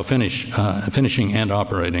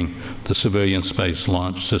the civilian space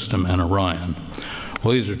launch system and Orion.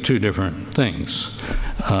 Well, these are two different things.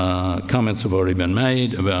 Comments have already been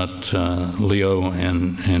made about LEO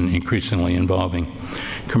and increasingly involving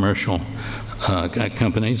commercial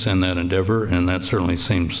companies in that endeavor, and that certainly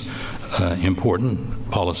seems important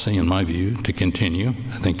policy, in my view, to continue.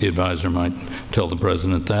 I think the advisor might tell the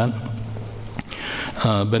president that.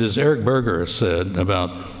 But as Eric Berger has said about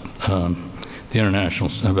the international,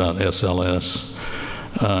 about SLS,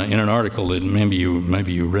 in an article that maybe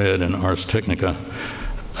you read in Ars Technica,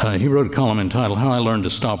 he wrote a column entitled "How I Learned to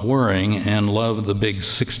Stop Worrying and Love the Big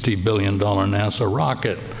 $60 Billion NASA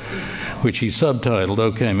Rocket," which he subtitled,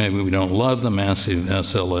 "Okay, maybe we don't love the massive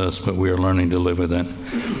SLS, but we are learning to live with it."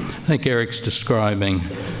 I think Eric's describing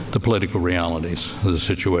the political realities of the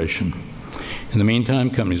situation. In the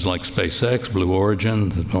meantime, companies like SpaceX, Blue Origin,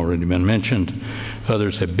 that have already been mentioned,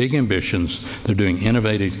 others have big ambitions. They're doing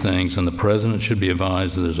innovative things, and the president should be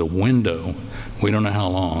advised that there's a window, we don't know how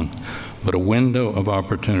long, but a window of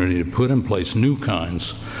opportunity to put in place new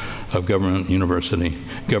kinds of government, university,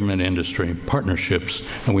 government industry partnerships,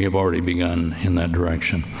 and we have already begun in that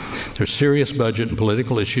direction. There's serious budget and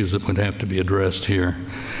political issues that would have to be addressed here,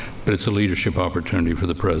 but it's a leadership opportunity for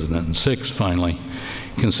the president. And 6, finally,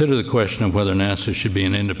 consider the question of whether NASA should be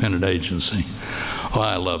an independent agency. Oh,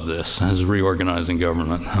 I love this. This is reorganizing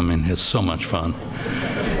government. I mean, it's so much fun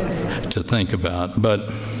to think about.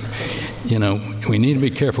 But, you know, we need to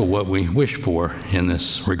be careful what we wish for in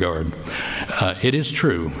this regard. It is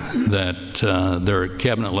true that their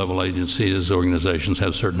cabinet-level agencies, organizations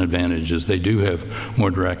have certain advantages. They do have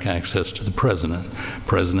more direct access to the president. The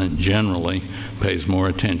president generally pays more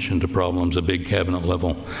attention to problems a big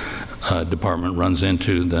cabinet-level department runs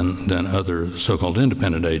into than other so-called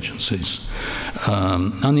independent agencies.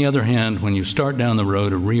 On the other hand, when you start down the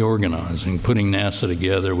road of reorganizing, putting NASA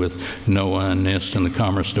together with NOAA and NIST and the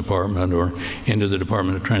Commerce Department, or into the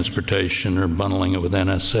Department of Transportation, or bundling it with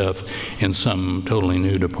NSF in some totally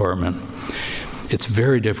new department, it's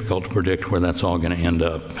very difficult to predict where that's all going to end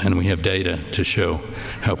up, and we have data to show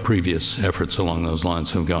how previous efforts along those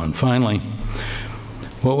lines have gone. Finally,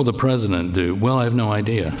 what will the president do? Well, I have no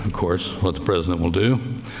idea, of course, what the president will do.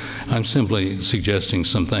 I'm simply suggesting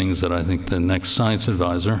some things that I think the next science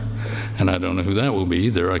advisor, and I don't know who that will be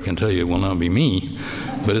either, I can tell you it will not be me,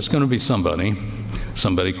 but it's going to be somebody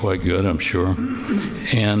quite good, I'm sure.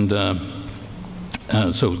 And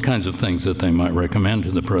so kinds of things that they might recommend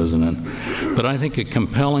to the president. But I think a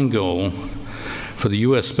compelling goal for the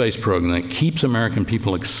U.S. space program that keeps American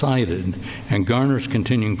people excited and garners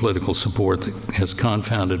continuing political support that has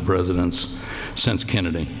confounded presidents since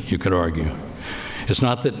Kennedy, you could argue. It's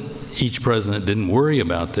not that each president didn't worry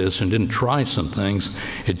about this and didn't try some things,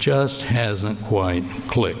 it just hasn't quite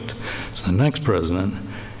clicked. So the next president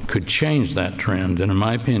could change that trend, and in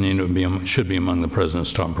my opinion, it should be among the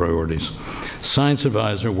president's top priorities. Science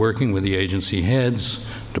advisor working with the agency heads,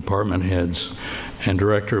 department heads, and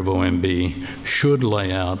director of OMB should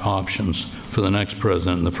lay out options for the next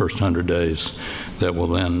president in the first 100 days that will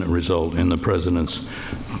then result in the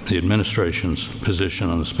administration's position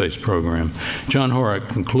on the space program. John Horak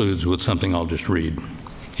concludes with something I'll just read.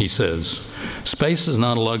 He says, "Space is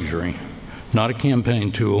not a luxury, not a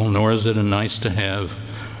campaign tool, nor is it a nice to have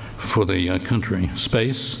for the country.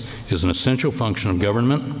 Space is an essential function of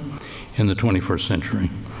government in the 21st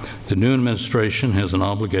century. The new administration has an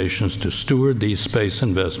obligation to steward these space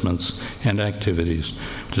investments and activities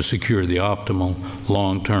to secure the optimal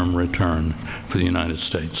long-term return for the United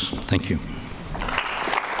States." Thank you.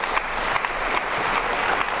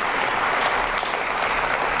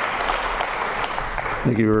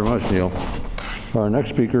 Thank you very much, Neal. Our next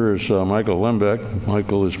speaker is Michael Lembeck.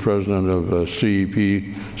 Michael is president of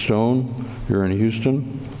CEPStone here in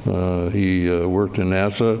Houston. He worked in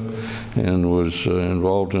NASA and was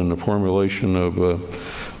involved in the formulation of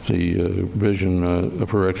the vision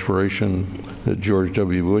for exploration that George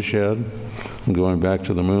W. Bush had, going back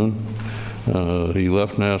to the moon. He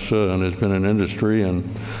left NASA and has been in industry and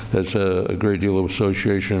has a great deal of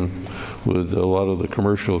association with a lot of the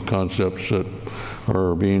commercial concepts that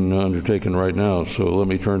are being undertaken right now. So let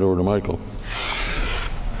me turn it over to Michael.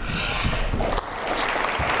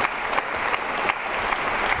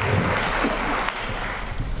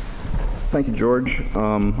 Thank you, George.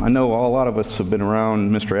 I know a lot of us have been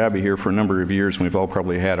around Mr. Abbey here for a number of years, and we've all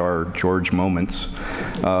probably had our George moments.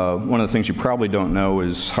 One of the things you probably don't know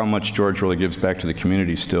is how much George really gives back to the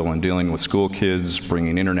community still in dealing with school kids,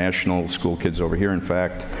 bringing international school kids over here, in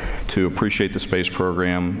fact, to appreciate the space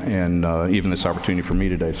program and even this opportunity for me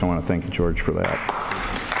today. So I want to thank you, George, for that.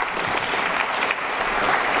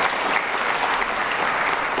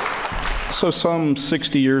 So some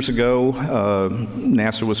 60 years ago,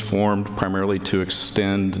 NASA was formed primarily to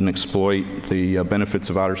extend and exploit the benefits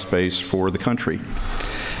of outer space for the country.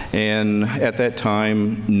 And at that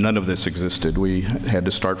time, none of this existed. We had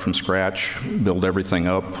to start from scratch, build everything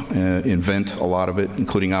up, invent a lot of it,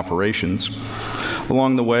 including operations.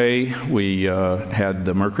 Along the way, we had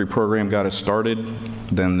the Mercury program got us started,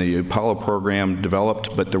 then the Apollo program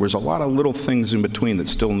developed, but there was a lot of little things in between that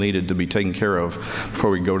still needed to be taken care of before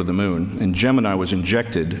we go to the moon. And Gemini was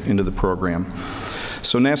injected into the program.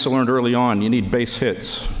 So NASA learned early on, you need base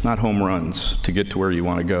hits, not home runs, to get to where you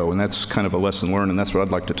want to go. And that's kind of a lesson learned, and that's what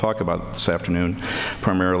I'd like to talk about this afternoon,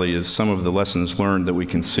 primarily, is some of the lessons learned that we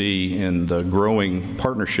can see in the growing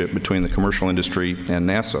partnership between the commercial industry and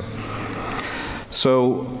NASA.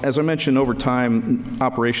 So, as I mentioned, over time,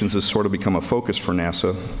 operations has sort of become a focus for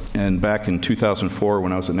NASA. And back in 2004,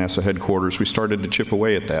 when I was at NASA headquarters, we started to chip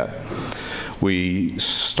away at that. We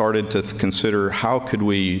started to consider how could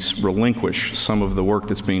we relinquish some of the work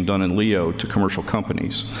that's being done in LEO to commercial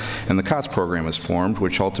companies. And the COTS program is formed,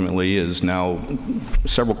 which ultimately is now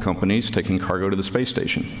several companies taking cargo to the space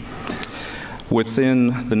station.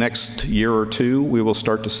 Within the next year or two, we will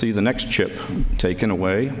start to see the next chip taken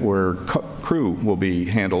away, where crew will be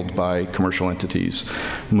handled by commercial entities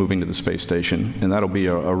moving to the space station. And that'll be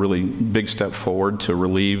a really big step forward to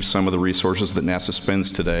relieve some of the resources that NASA spends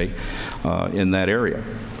today in that area.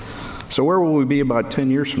 So where will we be about 10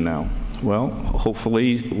 years from now? Well,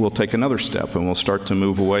 hopefully we'll take another step and we'll start to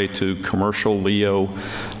move away to commercial LEO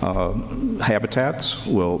habitats.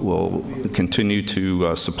 We'll continue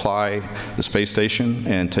to supply the space station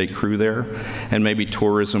and take crew there, and maybe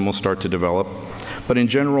tourism will start to develop. But in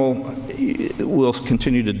general, we'll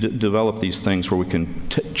continue to develop these things where we can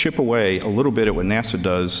chip away a little bit at what NASA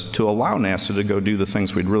does to allow NASA to go do the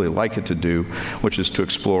things we'd really like it to do, which is to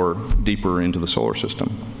explore deeper into the solar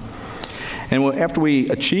system. And after we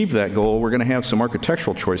achieve that goal, we're going to have some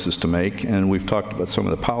architectural choices to make, and we've talked about some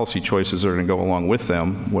of the policy choices that are going to go along with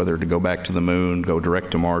them, whether to go back to the moon, go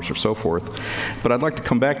direct to Mars, or so forth. But I'd like to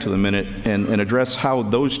come back to the minute and address how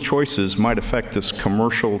those choices might affect this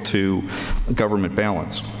commercial to government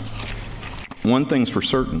balance. One thing's for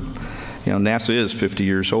certain. NASA is 50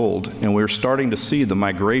 years old, and we're starting to see the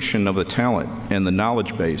migration of the talent and the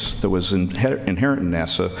knowledge base that was inherent in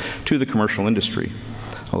NASA to the commercial industry.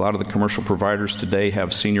 A lot of the commercial providers today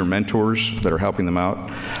have senior mentors that are helping them out.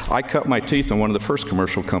 I cut my teeth in one of the first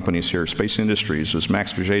commercial companies here, Space Industries. It was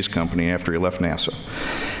Max Vauger's company after he left NASA.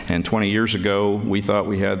 And 20 years ago, we thought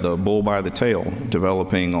we had the bull by the tail,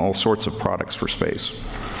 developing all sorts of products for space.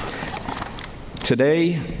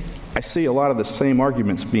 Today, I see a lot of the same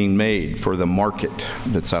arguments being made for the market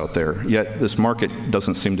that's out there, yet this market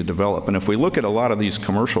doesn't seem to develop. And if we look at a lot of these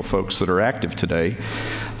commercial folks that are active today,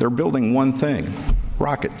 they're building one thing: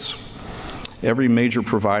 rockets. Every major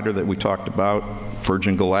provider that we talked about,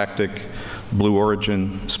 Virgin Galactic, Blue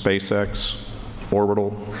Origin, SpaceX,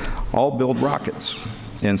 Orbital, all build rockets.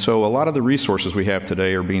 And so a lot of the resources we have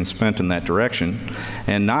today are being spent in that direction,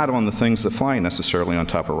 and not on the things that fly necessarily on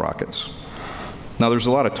top of rockets. Now, there's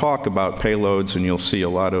a lot of talk about payloads, and you'll see a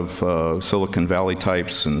lot of Silicon Valley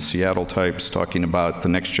types and Seattle types talking about the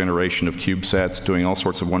next generation of CubeSats doing all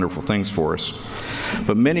sorts of wonderful things for us.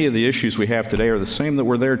 But many of the issues we have today are the same that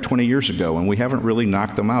were there 20 years ago, and we haven't really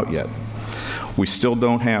knocked them out yet. We still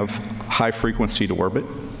don't have high frequency to orbit.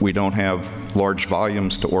 We don't have large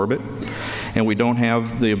volumes to orbit. And we don't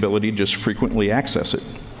have the ability to just frequently access it.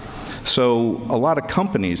 So a lot of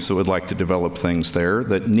companies that would like to develop things there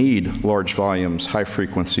that need large volumes, high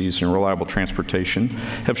frequencies, and reliable transportation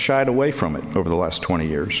have shied away from it over the last 20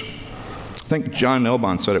 years. I think John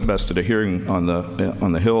Elbon said it best at a hearing on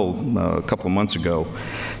the Hill a couple of months ago.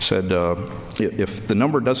 Said, if the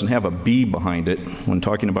number doesn't have a B behind it when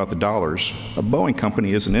talking about the dollars, a Boeing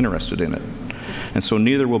company isn't interested in it. And so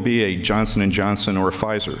neither will be a Johnson & Johnson or a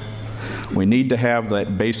Pfizer. We need to have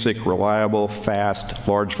that basic, reliable, fast,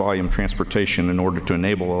 large volume transportation in order to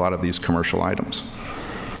enable a lot of these commercial items.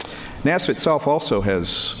 NASA itself also has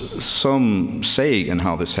some say in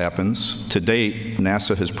how this happens. To date,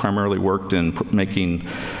 NASA has primarily worked in making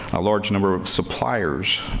a large number of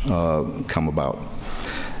suppliers come about.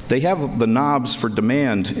 They have the knobs for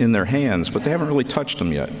demand in their hands, but they haven't really touched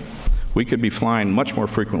them yet. We could be flying much more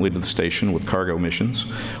frequently to the station with cargo missions.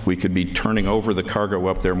 We could be turning over the cargo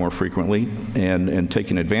up there more frequently and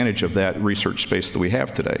taking advantage of that research space that we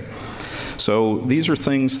have today. So these are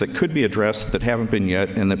things that could be addressed that haven't been yet,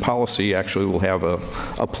 and the policy actually will have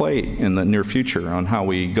a play in the near future on how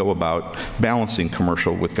we go about balancing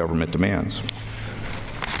commercial with government demands.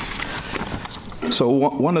 So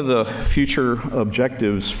one of the future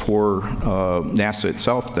objectives for NASA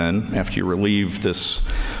itself then, after you relieve this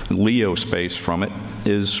LEO space from it,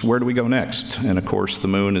 is where do we go next? And of course the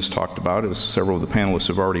moon is talked about, as several of the panelists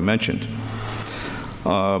have already mentioned.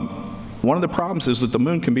 One of the problems is that the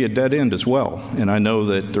moon can be a dead end as well, and I know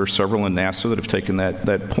that there are several in NASA that have taken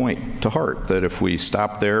that point to heart, that if we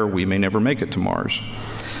stop there, we may never make it to Mars.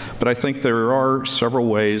 But I think there are several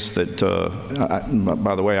ways that,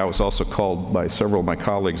 by the way, I was also called by several of my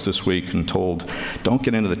colleagues this week and told, don't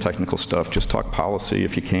get into the technical stuff, just talk policy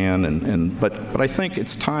if you can. But I think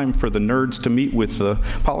it's time for the nerds to meet with the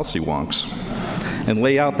policy wonks and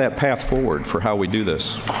lay out that path forward for how we do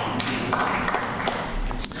this.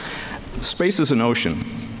 Space is an ocean,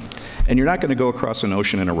 and you're not going to go across an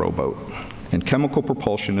ocean in a rowboat, and chemical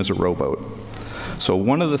propulsion is a rowboat. So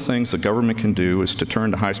one of the things the government can do is to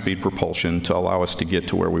turn to high-speed propulsion to allow us to get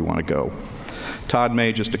to where we want to go. Todd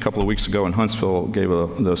May, just a couple of weeks ago in Huntsville,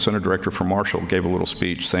 the Center Director for Marshall, gave a little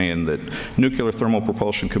speech saying that nuclear thermal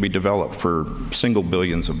propulsion could be developed for single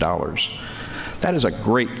billions of dollars. That is a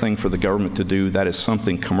great thing for the government to do. That is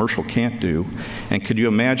something commercial can't do. And could you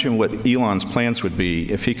imagine what Elon's plans would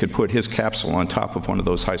be if he could put his capsule on top of one of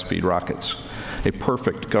those high-speed rockets? A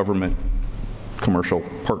perfect government-commercial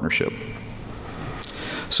partnership.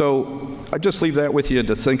 So I just leave that with you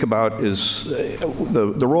to think about is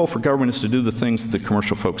the role for government is to do the things that the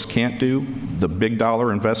commercial folks can't do, the big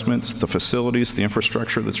dollar investments, the facilities, the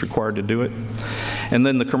infrastructure that's required to do it. And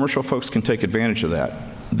then the commercial folks can take advantage of that.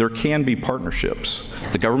 There can be partnerships.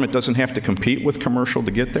 The government doesn't have to compete with commercial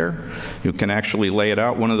to get there. You can actually lay it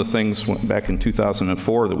out. One of the things back in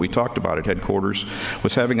 2004 that we talked about at headquarters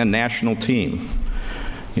was having a national team.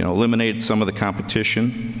 Eliminate some of the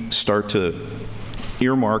competition, start to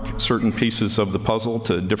earmark certain pieces of the puzzle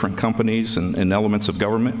to different companies and elements of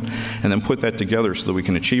government, and then put that together so that we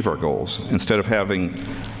can achieve our goals, instead of having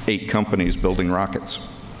 8 companies building rockets.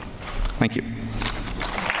 Thank you.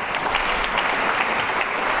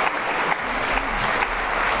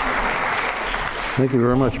 Thank you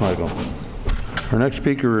very much, Michael. Our next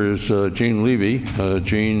speaker is Gene Levy.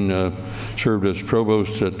 Gene served as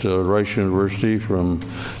provost at Rice University from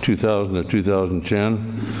 2000 to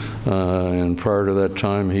 2010. And prior to that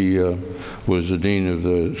time, he was the dean of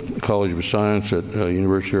the College of Science at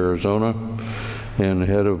University of Arizona and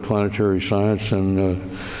head of planetary science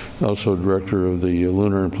and also director of the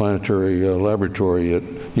Lunar and Planetary Laboratory at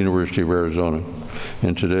University of Arizona.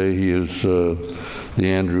 And today he is the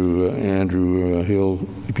Andrew Hill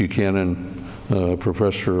Buchanan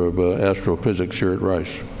Professor of Astrophysics here at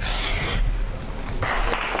Rice.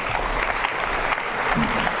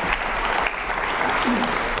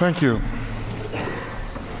 Thank you.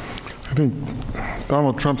 I think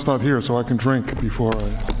Donald Trump's not here, so I can drink before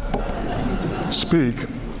I speak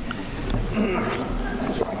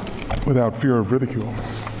without fear of ridicule.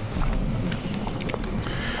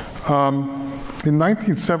 In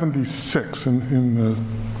 1976, in the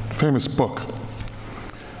famous book,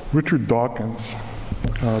 Richard Dawkins,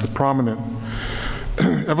 the prominent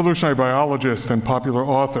evolutionary biologist and popular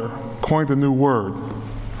author, coined a new word.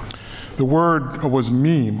 The word was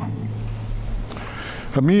meme.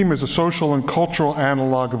 A meme is a social and cultural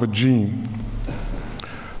analog of a gene,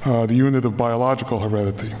 the unit of biological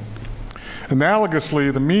heredity.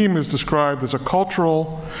 Analogously, the meme is described as a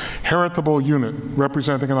cultural, heritable unit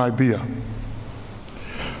representing an idea.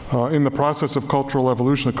 In the process of cultural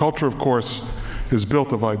evolution, a culture, of course, is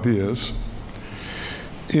built of ideas.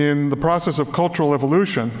 In the process of cultural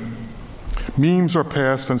evolution, memes are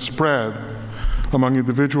passed and spread among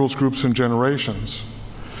individuals, groups, and generations.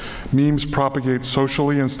 Memes propagate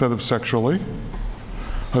socially instead of sexually.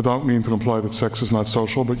 I don't mean to imply that sex is not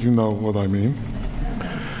social, but you know what I mean.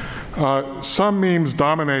 Some memes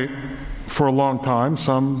dominate for a long time,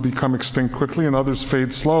 some become extinct quickly, and others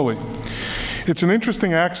fade slowly. It's an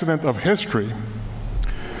interesting accident of history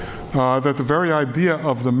that the very idea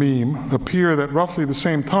of the meme appeared at roughly the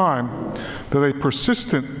same time that a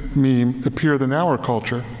persistent meme appeared in our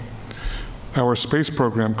culture, our space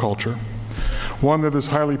program culture, one that is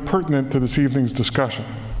highly pertinent to this evening's discussion.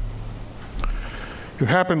 It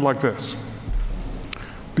happened like this.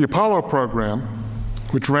 The Apollo program,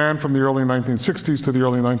 which ran from the early 1960s to the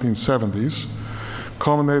early 1970s,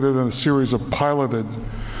 culminated in a series of piloted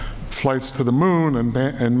flights to the moon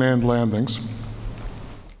and manned landings.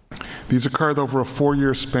 These occurred over a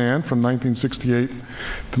 4-year span from 1968 to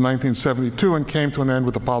 1972 and came to an end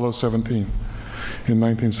with Apollo 17 in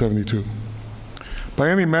 1972. By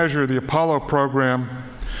any measure, the Apollo program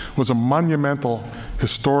was a monumental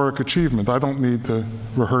historic achievement. I don't need to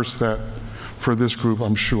rehearse that for this group,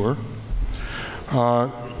 I'm sure.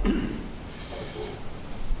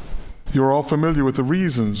 You're all familiar with the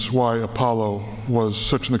reasons why Apollo was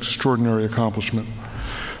such an extraordinary accomplishment.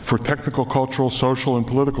 For technical, cultural, social, and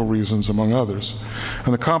political reasons, among others.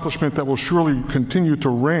 An accomplishment that will surely continue to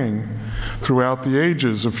ring throughout the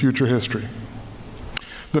ages of future history.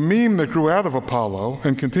 The meme that grew out of Apollo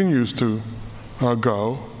and continues to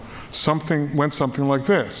go went something like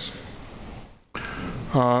this.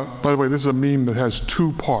 By the way, this is a meme that has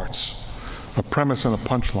two parts, a premise and a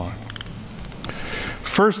punchline.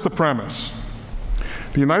 First, the premise.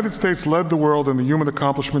 The United States led the world in the human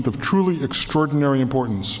accomplishment of truly extraordinary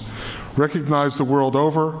importance, recognized the world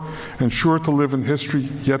over, and sure to live in history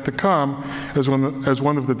yet to come as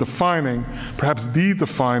one of the defining, perhaps the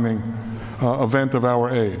defining event of our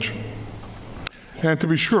age. And to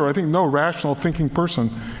be sure, I think no rational thinking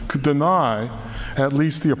person could deny at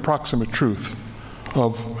least the approximate truth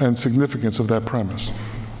and significance of that premise.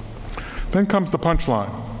 Then comes the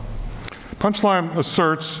punchline. Punchline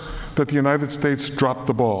asserts that the United States dropped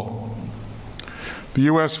the ball. The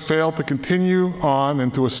U.S. failed to continue on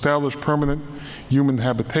and to establish permanent human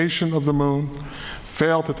habitation of the moon,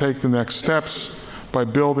 failed to take the next steps by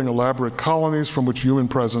building elaborate colonies from which human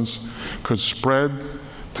presence could spread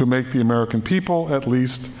to make the American people, at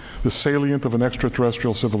least, the salient of an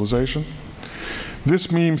extraterrestrial civilization. The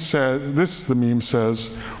meme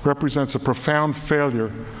says, represents a profound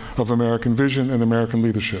failure of American vision and American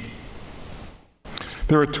leadership.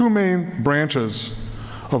 There are two main branches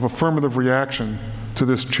of affirmative reaction to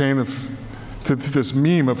this to this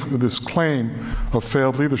meme of this claim of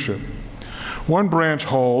failed leadership. One branch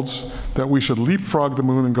holds that we should leapfrog the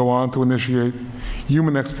moon and go on to initiate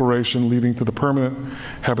human exploration leading to the permanent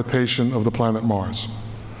habitation of the planet Mars.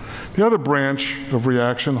 The other branch of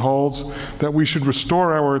reaction holds that we should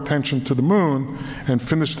restore our attention to the moon and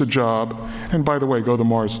finish the job, and by the way, go to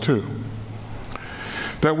Mars too.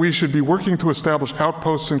 That we should be working to establish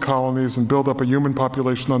outposts and colonies and build up a human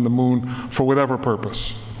population on the moon for whatever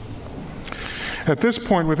purpose. At this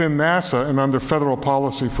point within NASA and under federal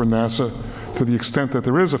policy for NASA, to the extent that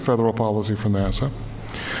there is a federal policy for NASA,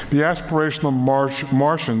 the aspirational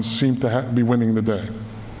Martians seem to be winning the day.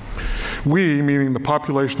 We, meaning the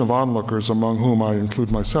population of onlookers, among whom I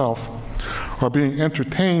include myself, are being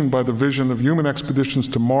entertained by the vision of human expeditions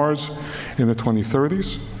to Mars in the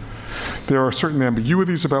 2030s. There are certain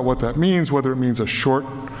ambiguities about what that means, whether it means a short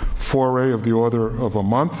foray of the order of a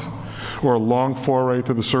month or a long foray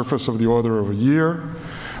to the surface of the order of a year.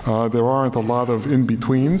 There aren't a lot of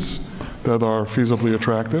in-betweens that are feasibly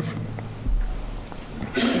attractive,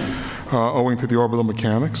 owing to the orbital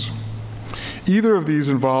mechanics. Either of these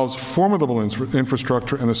involves formidable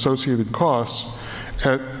infrastructure and associated costs,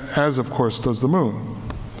 as of course does the moon.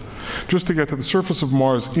 Just to get to the surface of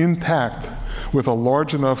Mars intact with a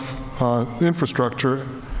large enough infrastructure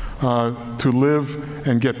to live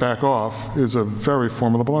and get back off is a very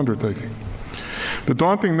formidable undertaking. The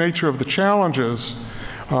daunting nature of the challenges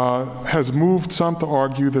has moved some to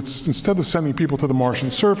argue that instead of sending people to the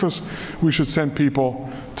Martian surface, we should send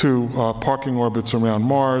people to parking orbits around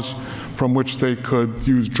Mars, from which they could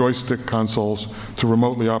use joystick consoles to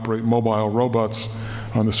remotely operate mobile robots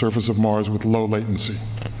on the surface of Mars with low latency,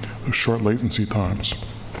 short latency times.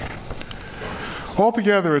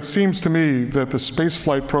 Altogether, it seems to me that the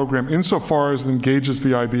spaceflight program, insofar as it engages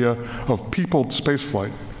the idea of peopled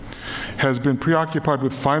spaceflight, has been preoccupied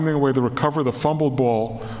with finding a way to recover the fumbled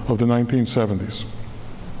ball of the 1970s.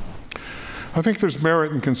 I think there's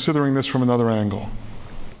merit in considering this from another angle.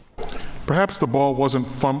 Perhaps the ball wasn't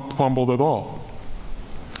fumbled at all.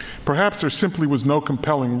 Perhaps there simply was no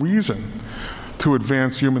compelling reason to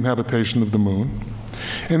advance human habitation of the moon,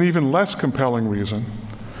 and even less compelling reason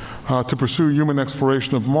to pursue human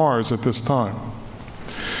exploration of Mars at this time.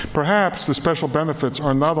 Perhaps the special benefits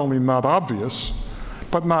are not only not obvious,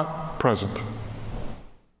 but not present.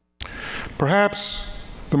 Perhaps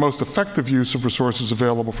the most effective use of resources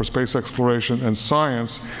available for space exploration and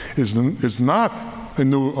science is not a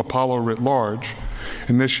new Apollo writ large,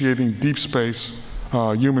 initiating deep space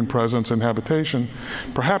human presence and habitation.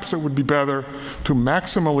 Perhaps it would be better to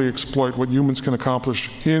maximally exploit what humans can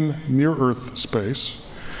accomplish in near-Earth space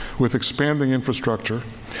with expanding infrastructure,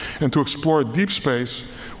 and to explore deep space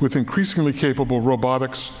with increasingly capable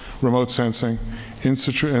robotics, remote sensing, in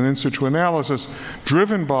situ analysis,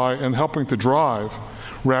 driven by and helping to drive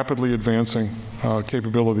rapidly advancing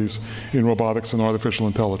capabilities in robotics and artificial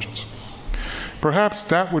intelligence. Perhaps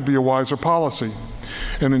that would be a wiser policy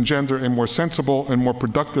and engender a more sensible and more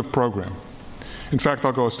productive program. In fact,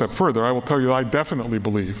 I'll go a step further. I will tell you that I definitely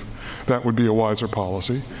believe that would be a wiser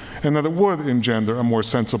policy, and that it would engender a more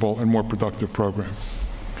sensible and more productive program.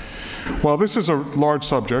 While this is a large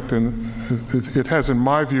subject, and it has, in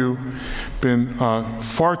my view, been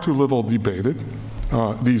far too little debated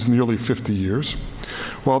these nearly 50 years,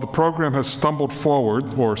 while the program has stumbled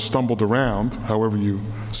forward, or stumbled around, however you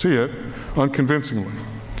see it, unconvincingly.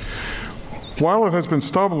 While it has been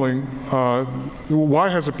stumbling, why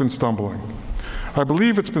has it been stumbling? I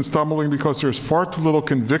believe it's been stumbling because there's far too little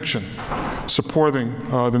conviction supporting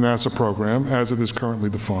the NASA program as it is currently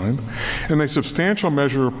defined, and a substantial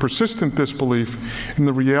measure of persistent disbelief in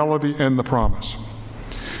the reality and the promise.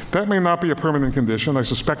 That may not be a permanent condition. I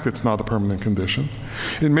suspect it's not a permanent condition.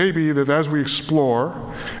 It may be that as we explore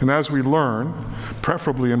and as we learn,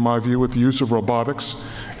 preferably in my view with the use of robotics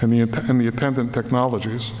and the attendant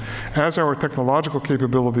technologies, as our technological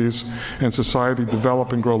capabilities and society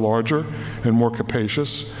develop and grow larger and more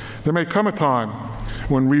capacious, there may come a time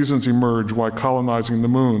when reasons emerge why colonizing the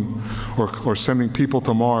moon or sending people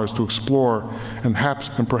to Mars to explore and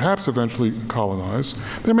perhaps eventually colonize,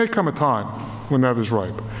 there may come a time when that is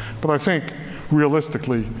ripe. But I think,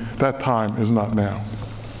 realistically, that time is not now.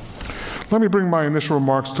 Let me bring my initial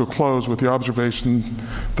remarks to a close with the observation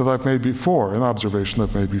that I've made before, an observation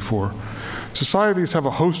I've made before. Societies have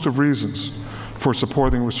a host of reasons for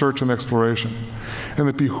supporting research and exploration, and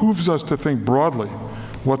it behooves us to think broadly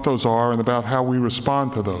what those are and about how we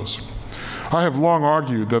respond to those. I have long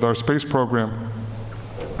argued that our space program,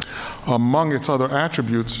 among its other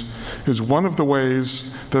attributes, is one of the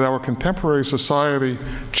ways that our contemporary society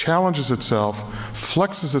challenges itself,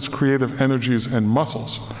 flexes its creative energies and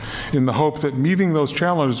muscles, in the hope that meeting those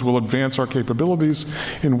challenges will advance our capabilities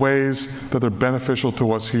in ways that are beneficial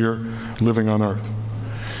to us here living on Earth,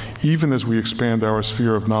 even as we expand our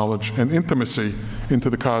sphere of knowledge and intimacy into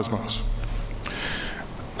the cosmos.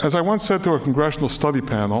 As I once said to a congressional study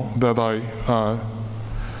panel that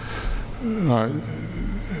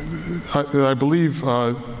I believe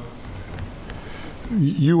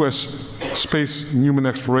U.S. space and human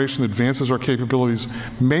exploration advances our capabilities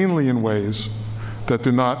mainly in ways that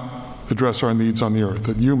do not address our needs on the Earth,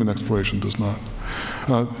 that human exploration does not.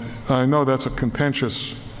 I know that's a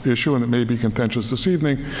contentious issue, and it may be contentious this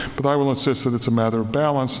evening, but I will insist that it's a matter of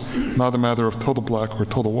balance, not a matter of total black or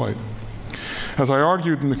total white. As I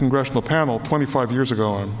argued in the congressional panel 25 years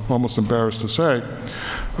ago, I'm almost embarrassed to say,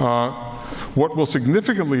 what will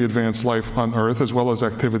significantly advance life on Earth as well as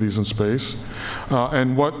activities in space,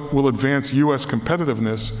 and what will advance U.S.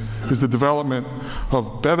 competitiveness is the development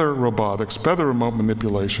of better robotics, better remote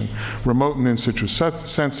manipulation, remote and in-situ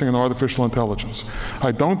sensing, and artificial intelligence.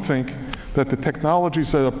 I don't think that the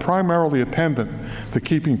technologies that are primarily attendant to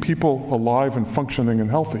keeping people alive and functioning and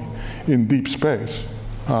healthy in deep space,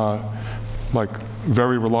 like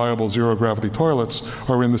very reliable zero-gravity toilets,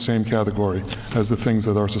 are in the same category as the things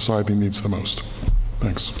that our society needs the most.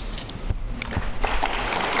 Thanks.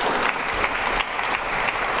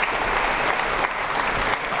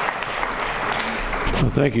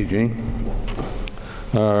 Well, thank you, Gene.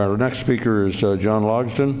 Our next speaker is John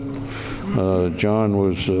Logsdon. John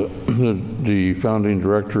was the founding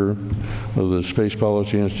director of the Space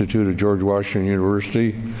Policy Institute at George Washington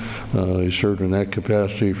University. He served in that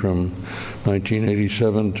capacity from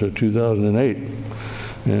 1987 to 2008.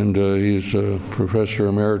 And he's a professor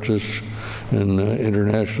emeritus in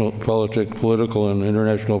international politics, political and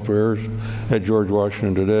international affairs at George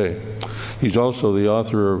Washington today. He's also the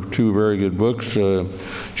author of two very good books,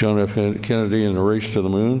 John F. Kennedy and the Race to the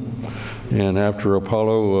Moon, and After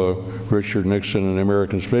Apollo, Richard Nixon and the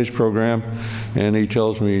American Space Program. And he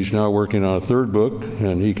tells me he's now working on a third book,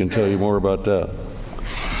 and he can tell you more about that.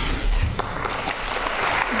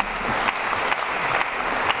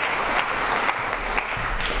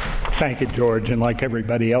 Thank you, George, and like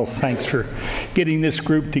everybody else, thanks for getting this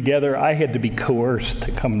group together. I had to be coerced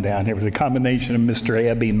to come down here. It was a combination of Mr.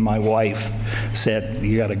 Abbey and my wife said,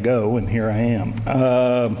 you got to go, and here I am.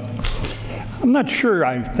 I'm not sure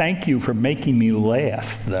I thank you for making me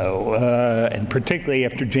last, though, and particularly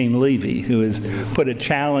after Jane Levy, who has put a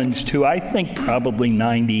challenge to, I think, probably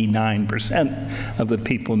 99% of the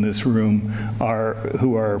people in this room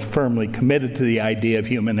who are firmly committed to the idea of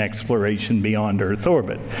human exploration beyond Earth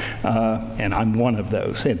orbit, and I'm one of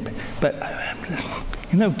those. But,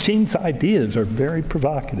 you know, Gene's ideas are very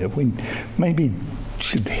provocative. We maybe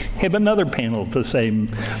should have another panel to say,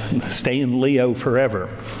 stay in Leo forever.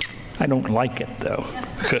 I don't like it, though.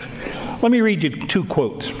 Let me read you two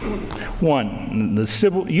quotes. One,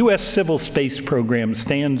 the U.S. civil space program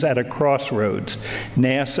stands at a crossroads.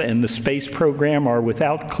 NASA and the space program are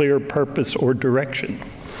without clear purpose or direction.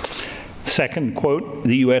 Second quote,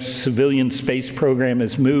 the U.S. civilian space program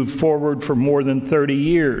has moved forward for more than 30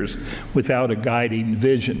 years without a guiding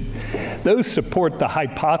vision. Those support the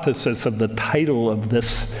hypothesis of the title of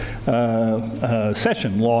this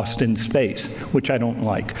session, Lost in Space, which I don't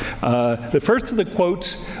like. The first of the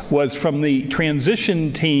quotes was from the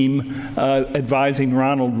transition team advising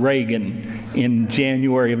Ronald Reagan in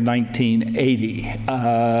January of 1980,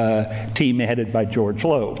 team headed by George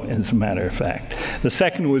Low, as a matter of fact. The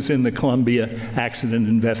second was in the Columbia Accident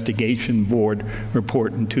Investigation Board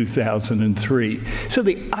report in 2003. So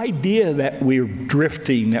the idea that we're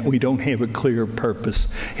drifting, that we don't have a clear purpose,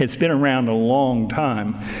 has been around a long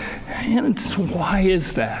time. And why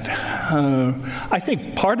is that? I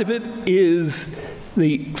think part of it is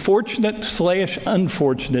the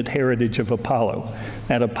fortunate/unfortunate heritage of Apollo.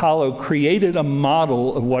 That Apollo created a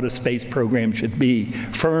model of what a space program should be.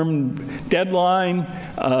 Firm deadline,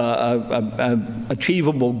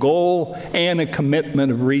 achievable goal, and a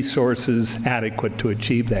commitment of resources adequate to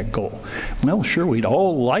achieve that goal. Well, sure, we'd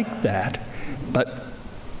all like that, but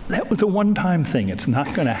that was a one-time thing. It's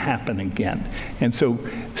not going to happen again. And so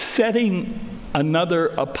setting another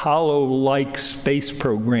Apollo-like space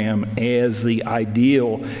program as the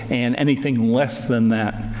ideal and anything less than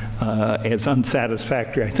that as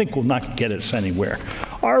unsatisfactory, I think will not get us anywhere.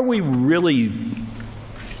 Are we really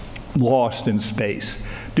lost in space?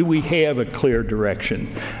 Do we have a clear direction?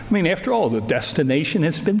 I mean, after all, the destination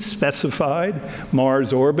has been specified,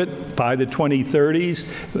 Mars orbit by the 2030s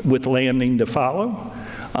with landing to follow.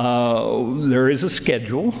 There is a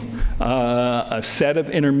schedule, a set of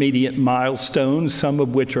intermediate milestones, some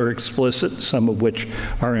of which are explicit, some of which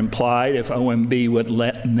are implied. If OMB would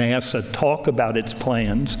let NASA talk about its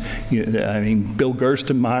plans, I mean, Bill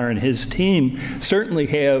Gerstenmaier and his team certainly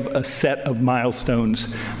have a set of milestones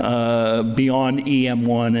beyond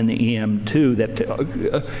EM1 and EM2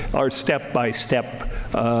 that are step-by-step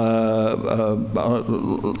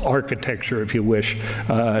architecture, if you wish,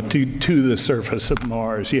 to the surface of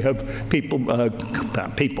Mars. You have people,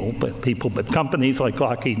 not people, but companies like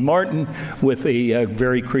Lockheed Martin with a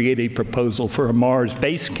very creative proposal for a Mars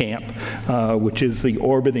base camp, which is the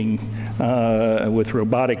orbiting with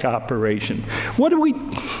robotic operation. What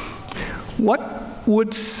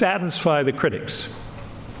would satisfy the critics?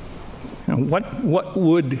 What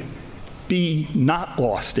would be not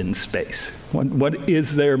lost in space? What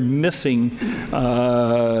is there missing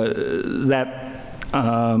that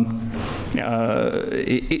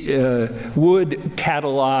would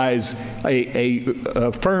catalyze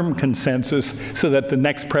a firm consensus so that the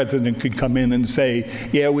next president could come in and say,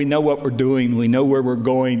 yeah, we know what we're doing, we know where we're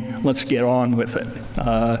going, let's get on with it.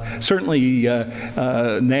 Certainly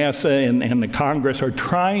NASA and the Congress are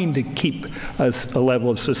trying to keep a level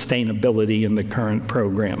of sustainability in the current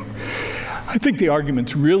program. I think the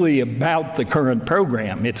argument's really about the current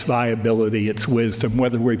program, its viability, its wisdom,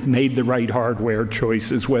 whether we've made the right hardware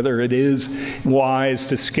choices, whether it is wise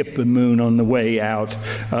to skip the moon on the way out,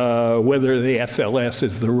 whether the SLS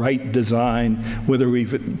is the right design, whether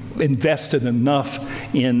we've invested enough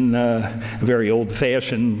in very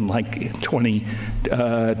old-fashioned, like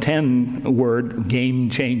 2010 word,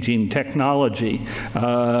 game-changing technology.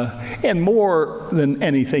 And more than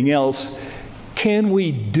anything else, can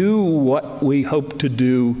we do what we hope to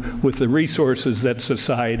do with the resources that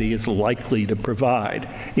society is likely to provide?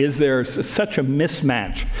 Is there such a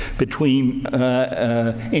mismatch between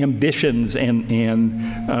ambitions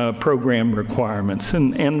and program requirements?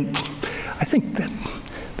 And I think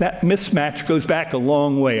that mismatch goes back a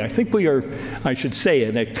long way. I think we are, I should say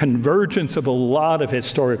it, a convergence of a lot of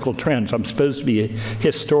historical trends. I'm supposed to be a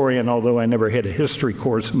historian, although I never had a history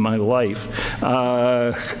course in my life.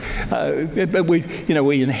 But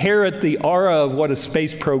we inherit the aura of what a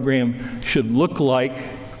space program should look like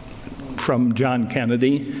from John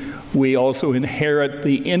Kennedy. We also inherit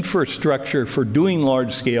the infrastructure for doing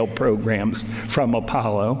large-scale programs from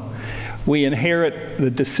Apollo. We inherit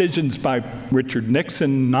the decisions by Richard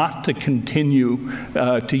Nixon not to continue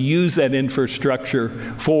to use that infrastructure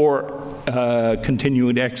for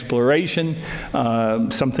continued exploration,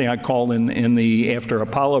 something I call in the After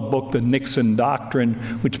Apollo book, the Nixon Doctrine,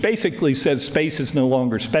 which basically says space is no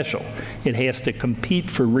longer special. It has to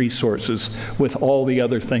compete for resources with all the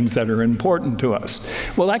other things that are important to us.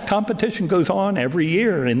 Well, that competition goes on every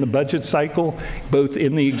year in the budget cycle, both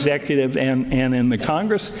in the executive and in the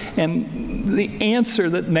Congress, and the answer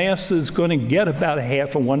that NASA is going to get about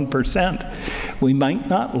 0.5%. We might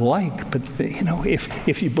not like, but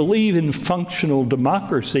if you believe in functional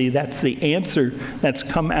democracy, that's the answer that's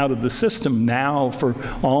come out of the system now for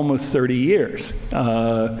almost 30 years.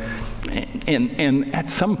 And at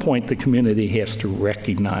some point, the community has to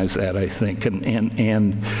recognize that, I think,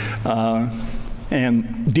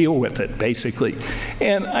 and deal with it, basically.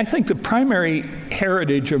 And I think the primary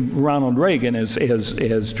heritage of Ronald Reagan, as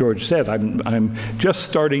George said, I'm just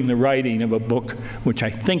starting the writing of a book which I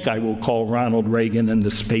think I will call Ronald Reagan and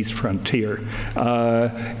the Space Frontier.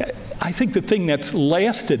 I think the thing that's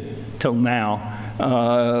lasted till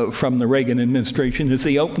now from the Reagan administration is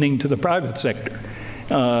the opening to the private sector.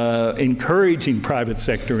 Encouraging private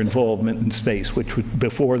sector involvement in space, which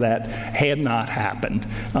before that had not happened.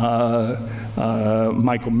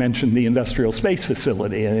 Michael mentioned the industrial space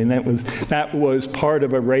facility, and that was part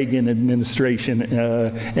of a Reagan administration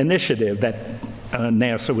initiative that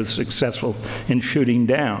NASA was successful in shooting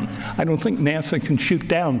down. I don't think NASA can shoot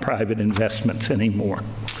down private investments anymore.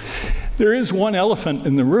 There is one elephant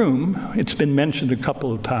in the room, it's been mentioned a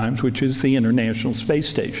couple of times, which is the International Space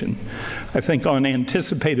Station. I think on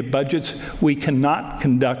anticipated budgets, we cannot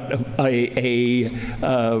conduct a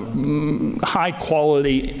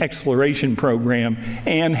high-quality exploration program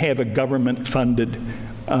and have a government-funded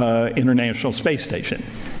International Space Station.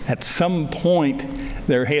 At some point,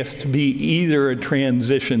 there has to be either a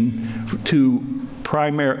transition to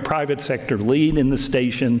private sector lead in the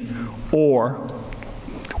station, or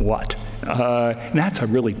what? And that's a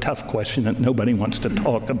really tough question that nobody wants to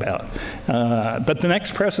talk about. But the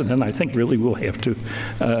next president, I think, really will have to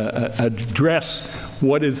address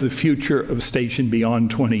what is the future of station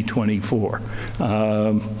beyond 2024.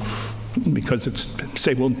 Because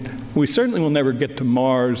well, we certainly will never get to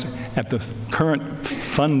Mars at the current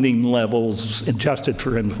funding levels adjusted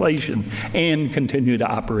for inflation and continue to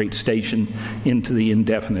operate station into the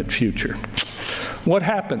indefinite future. What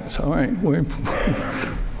happens? All right,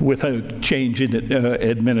 with a change in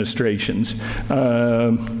administrations.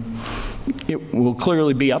 It will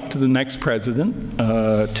clearly be up to the next president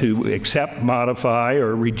to accept, modify,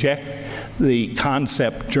 or reject the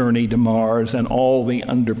concept journey to Mars and all the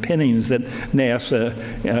underpinnings that NASA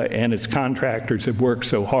and its contractors have worked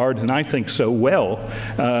so hard, and I think so well,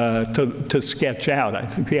 to sketch out. I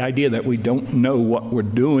think the idea that we don't know what we're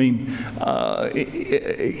doing,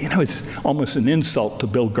 you know, it's almost an insult to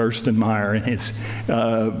Bill Gerstenmaier and his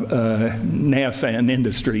NASA and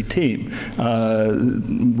industry team.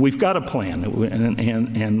 We've got a plan,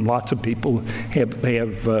 and lots of people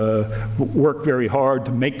have worked very hard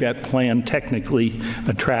to make that plan technically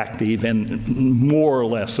attractive and more or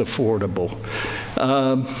less affordable.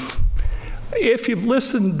 If you've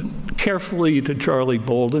listened carefully to Charlie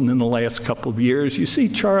Bolden in the last couple of years, you see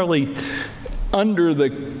Charlie, under the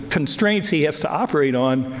constraints he has to operate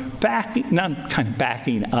on, not kind of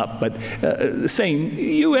backing up, but saying the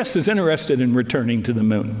U.S. is interested in returning to the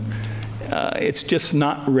moon. It's just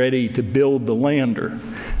not ready to build the lander.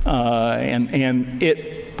 And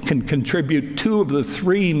it can contribute 2 of the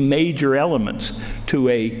 3 major elements to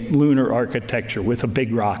a lunar architecture with a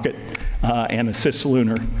big rocket and a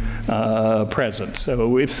cislunar presence.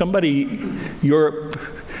 So if somebody, Europe,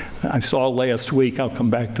 I saw last week, I'll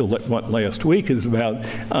come back to what last week is about,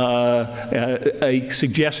 a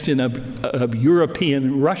suggestion of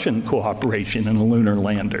European-Russian cooperation in a lunar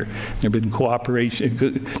lander. There have been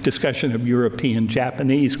discussion of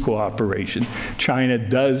European-Japanese cooperation. China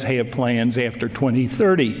does have plans after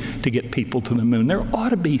 2030 to get people to the moon. There ought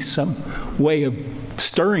to be some way of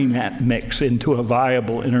stirring that mix into a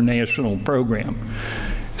viable international program.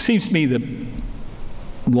 It seems to me the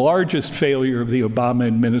largest failure of the Obama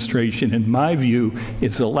administration, in my view,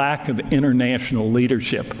 is the lack of international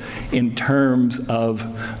leadership in terms of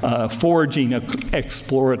forging an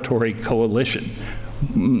exploratory coalition.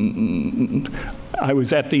 I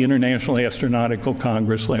was at the International Astronautical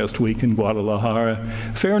Congress last week in Guadalajara. A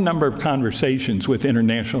fair number of conversations with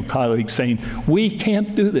international colleagues saying, we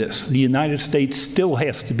can't do this. The United States still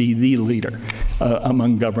has to be the leader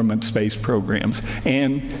among government space programs.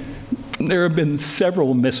 And there have been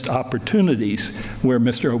several missed opportunities where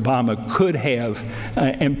Mr. Obama could have,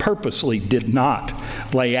 and purposely did not,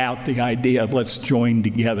 lay out the idea of let's join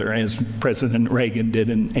together, as President Reagan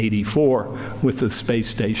did in '84 with the space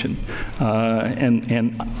station.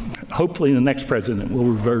 And hopefully the next president will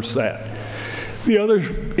reverse that. The other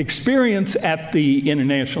experience at the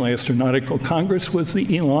International Astronautical Congress was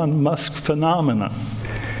the Elon Musk phenomenon.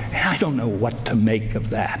 And I don't know what to make of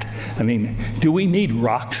that. I mean, do we need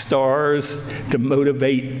rock stars to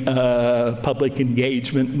motivate public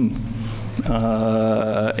engagement?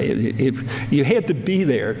 You had to be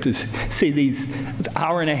there to see these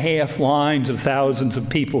hour-and-a-half lines of thousands of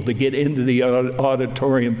people to get into the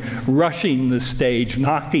auditorium, rushing the stage,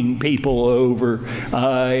 knocking people over.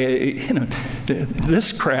 You know,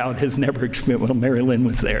 this crowd has never experienced, well, Mary Lynn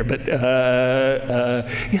was there, but yeah,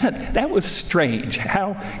 that was strange,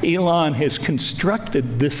 how Elon has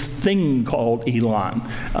constructed this thing called Elon.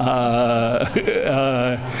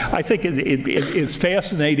 I think it is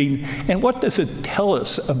fascinating. And what does it tell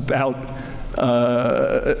us about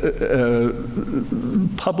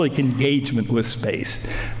public engagement with space?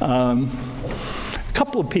 A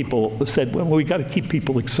couple of people said, well, we got to keep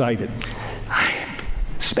people excited.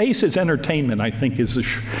 Space as entertainment, I think, is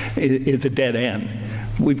a dead end.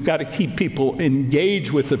 We've got to keep people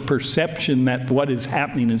engaged with the perception that what is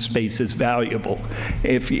happening in space is valuable.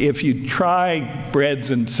 If you try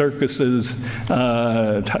breads and circuses,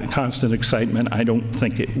 constant excitement, I don't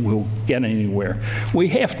think it will get anywhere. We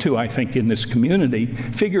have to, I think, in this community,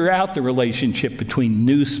 figure out the relationship between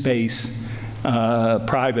new space,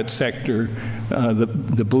 private sector,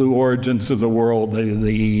 the Blue Origins of the world,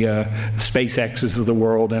 the SpaceXs of the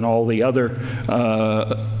world, and all the other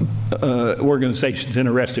organizations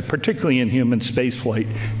interested, particularly in human spaceflight,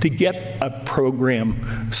 to get a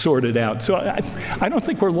program sorted out. So I don't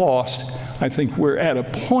think we're lost. I think we're at a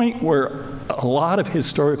point where a lot of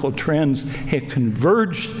historical trends have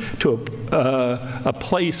converged to a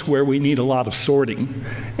place where we need a lot of sorting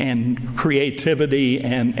and creativity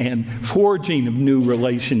and forging of new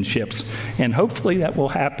relationships. And hopefully that will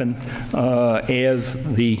happen as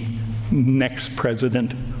the next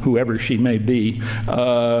president, whoever she may be,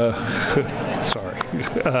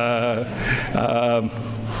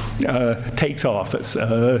 takes office.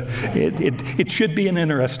 It should be an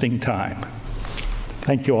interesting time.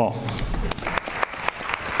 Thank you all.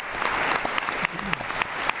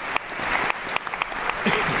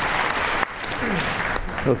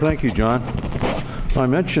 Well, thank you, John. I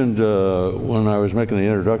mentioned, when I was making the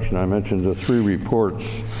introduction, I mentioned the 3 reports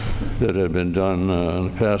that had been done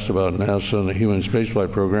in the past about NASA and the human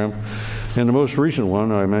spaceflight program. And the most recent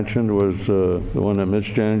one I mentioned was the one that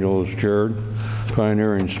Mitch Daniels chaired,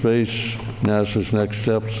 Pioneering Space, NASA's Next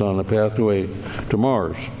Steps on the Pathway to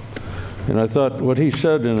Mars. And I thought what he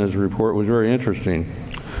said in his report was very interesting.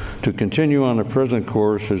 To continue on the present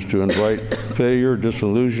course is to invite failure,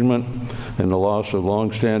 disillusionment, and the loss of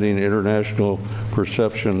long-standing international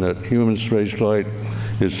perception that human spaceflight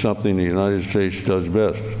is something the United States does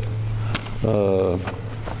best.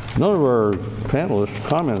 None of our panelists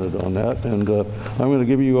commented on that, and I'm going to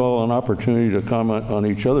give you all an opportunity to comment on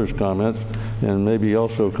each other's comments and maybe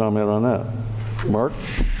also comment on that. Mark?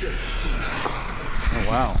 Oh,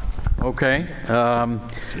 wow. Okay.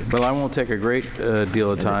 Well, I won't take a great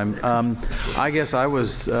deal of time. I guess I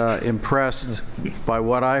was impressed by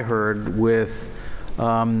what I heard with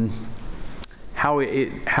how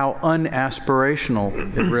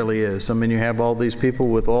unaspirational it really is. I mean, you have all these people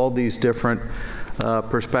with all these different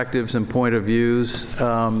perspectives and point of views.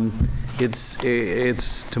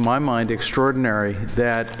 It's to my mind extraordinary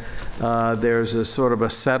that there's a sort of a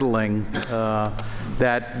settling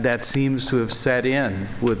that seems to have set in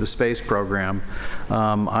with the space program.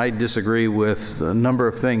 I disagree with a number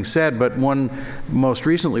of things said, but one most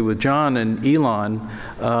recently with John and Elon,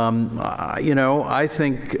 you know, I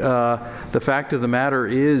think the fact of the matter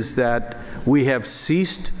is that we have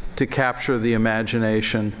ceased to capture the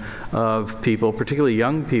imagination of people, particularly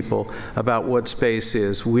young people, about what space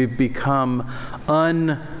is. We've become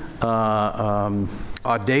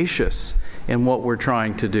audacious in what we're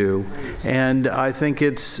trying to do, and I think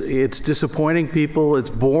it's disappointing people, it's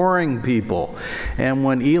boring people. And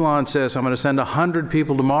when Elon says, I'm going to send 100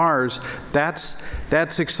 people to Mars, that's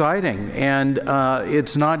exciting. And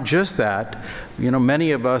it's not just that. You know,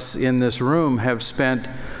 many of us in this room have spent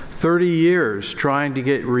 30 years trying to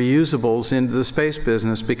get reusables into the space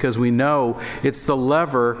business because we know it's the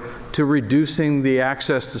lever to reducing the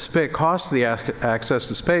access to space, cost of the access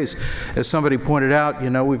to space. As somebody pointed out, you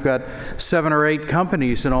know, we've got 7 or 8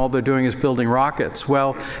 companies and all they're doing is building rockets.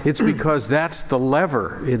 Well, it's because that's the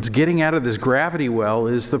lever. It's getting out of this gravity well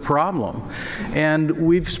is the problem. And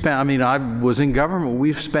we've spent, I mean, I was in government,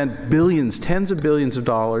 we've spent billions, tens of billions of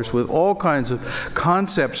dollars with all kinds of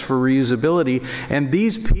concepts for reusability, and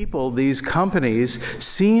these people, these companies,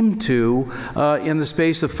 seem to, in the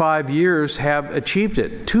space of 5 years, have achieved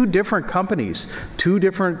it. 2 different companies, 2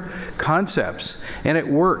 different concepts, and it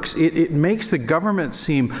works. It makes the government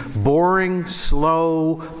seem boring,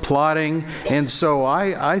 slow, plodding, and so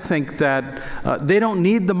I think that they don't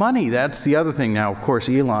need the money. That's the other thing now. Of course,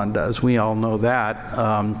 Elon does. We all know that.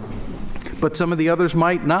 But some of the others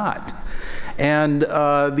might not. And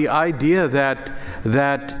the idea that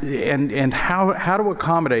how to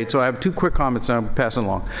accommodate, so I have 2 quick comments and I'll pass it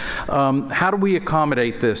along. How do we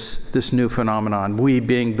accommodate this new phenomenon? We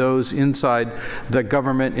being those inside the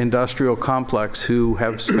government industrial complex who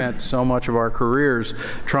have spent so much of our careers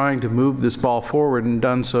trying to move this ball forward and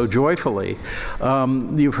done so joyfully.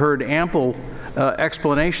 You've heard ample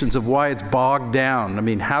explanations of why it's bogged down. I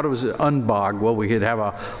mean, how does it unbog? Well, we could have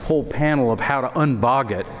a whole panel of how to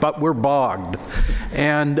unbog it, but we're bogged.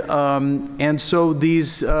 And so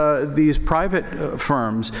these private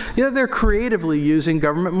firms, you know, they're creatively using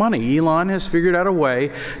government money. Elon has figured out a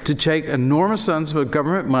way to take enormous sums of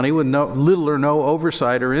government money with little or no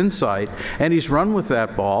oversight or insight, and he's run with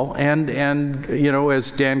that ball. And you know,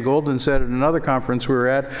 as Dan Golden said at another conference we were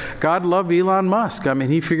at, God love Elon Musk. I mean,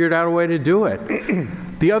 he figured out a way to do it.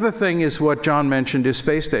 The other thing is what John mentioned is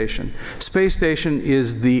Space Station. Space Station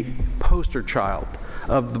is the poster child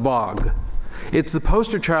of the bog. It's the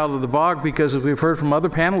poster child of the bog because, as we've heard from other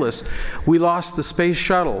panelists, we lost the space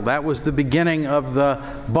shuttle. That was the beginning of the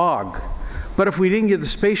bog. But if we didn't get the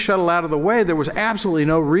space shuttle out of the way, there was absolutely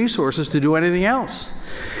no resources to do anything else.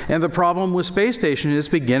 And the problem with Space Station is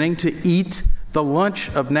beginning to eat the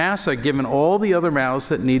lunch of NASA, given all the other mouths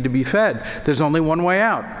that need to be fed. There's only one way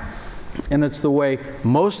out. And it's the way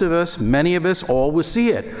most of us, many of us, always see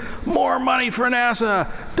it. More money for NASA,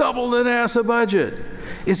 double the NASA budget.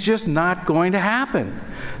 It's just not going to happen.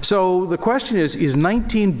 So the question is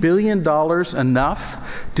 $19 billion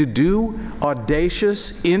enough to do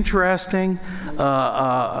audacious, interesting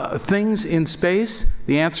things in space?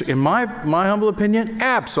 The answer, in my humble opinion,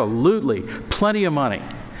 absolutely. Plenty of money.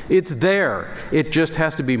 It's there. It just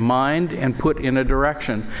has to be mined and put in a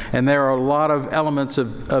direction. And there are a lot of elements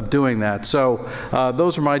of doing that. So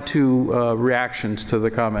those are my 2 reactions to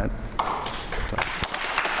the comment.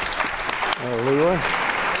 Leroy?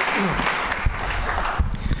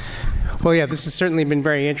 Well, yeah, this has certainly been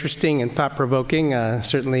very interesting and thought-provoking,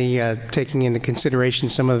 certainly taking into consideration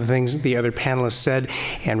some of the things that the other panelists said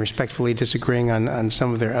and respectfully disagreeing on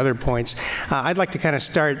some of their other points. I'd like to kind of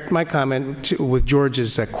start my comment with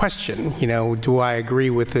George's question. You know, do I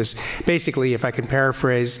agree with this? Basically, if I can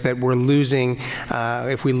paraphrase, that we're losing,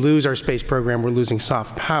 if we lose our space program, we're losing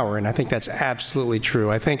soft power, and I think that's absolutely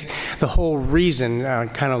true. I think the whole reason,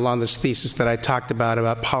 kind of along this thesis that I talked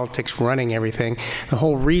about politics running everything, the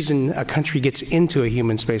whole reason a country gets into a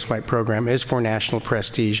human spaceflight program is for national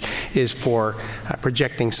prestige, is for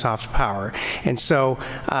projecting soft power. And so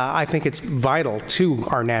I think it's vital to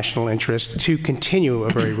our national interest to continue a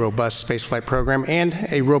very robust spaceflight program and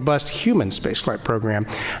a robust human spaceflight program.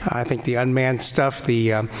 I think the unmanned stuff,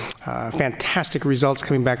 the fantastic results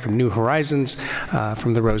coming back from New Horizons,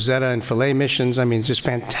 from the Rosetta and Philae missions, I mean, just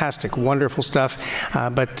fantastic, wonderful stuff.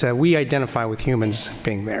 But we identify with humans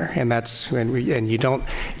being there, and that's, and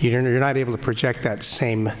you're not able to project that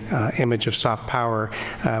same image of soft power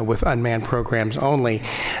with unmanned programs only.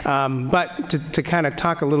 But to kind of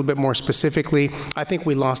talk a little bit more specifically, I think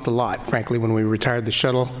we lost a lot, frankly, when we retired the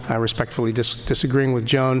shuttle. Respectfully disagreeing with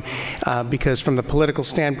Joan, because from the political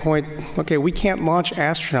standpoint, okay, we can't launch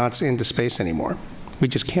astronauts into space anymore. We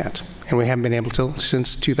just can't, and we haven't been able to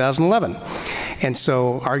since 2011. And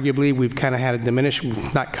so arguably we've kind of had a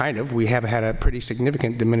diminishment, not kind of, we have had a pretty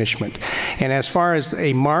significant diminishment. And as far as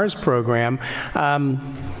a Mars program,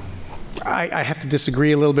 I have to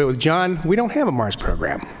disagree a little bit with John. We don't have a Mars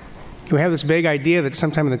program. We have this vague idea that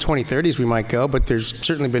sometime in the 2030s we might go, but there's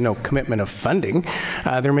certainly been no commitment of funding.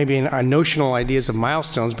 There may be notional ideas of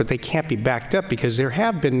milestones, but they can't be backed up because there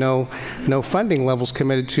have been no funding levels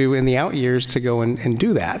committed to in the out years to go and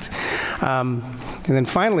do that. And then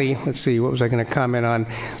finally, let's see, what was I going to comment on?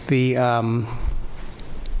 The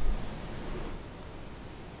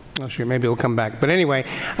oh, sure, maybe it'll come back. But anyway,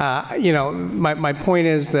 you know, my point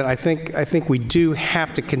is that I think we do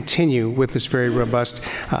have to continue with this very robust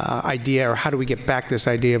idea, or how do we get back this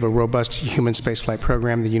idea of a robust human spaceflight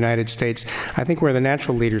program in the United States? I think we're the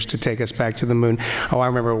natural leaders to take us back to the moon. Oh, I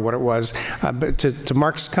remember what it was. But to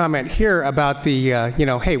Mark's comment here about the, you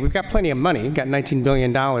know, hey, we've got plenty of money, we've got $19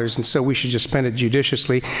 billion, and so we should just spend it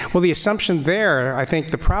judiciously. Well, the assumption there, I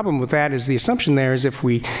think the problem with that is the assumption there is if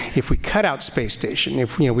we cut out space station,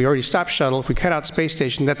 if, you know, we already stopped shuttle, if we cut out space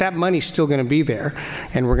station, that money's still going to be there,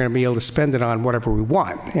 and we're going to be able to spend it on whatever we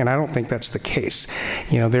want. And I don't think that's the case.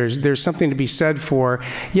 You know, there's something to be said for,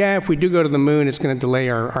 yeah, if we do go to the moon, it's going to delay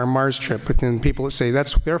our Mars trip. But then people that say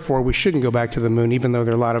therefore we shouldn't go back to the moon, even though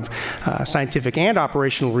there are a lot of scientific and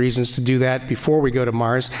operational reasons to do that before we go to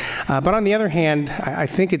Mars. But on the other hand, I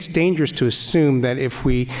think it's dangerous to assume that if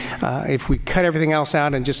we cut everything else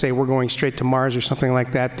out and just say we're going straight to Mars or something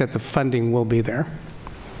like that, that the funding will be there.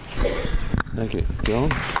 Thank you.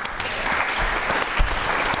 Joan?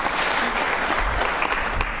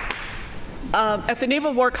 At the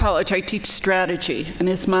Naval War College, I teach strategy, and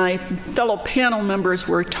as my fellow panel members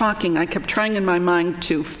were talking, I kept trying in my mind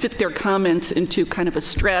to fit their comments into kind of a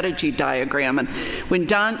strategy diagram. And when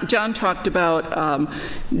John talked about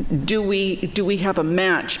do we have a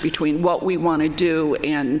match between what we want to do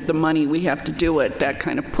and the money we have to do it, that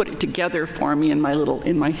kind of put it together for me in my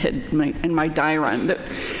head, in my diagram. That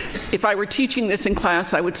if I were teaching this in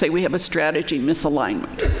class, I would say we have a strategy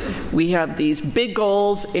misalignment. We have these big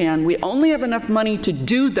goals, and we only have enough money to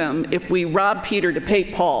do them if we rob Peter to pay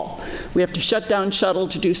Paul. We have to shut down shuttle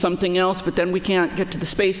to do something else, but then we can't get to the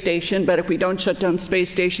space station. But if we don't shut down space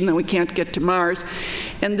station, then we can't get to Mars.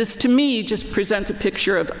 And this, to me, just presents a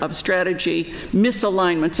picture of strategy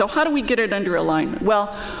misalignment. So how do we get it under alignment?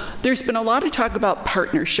 Well, there's been a lot of talk about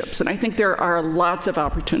partnerships, and I think there are lots of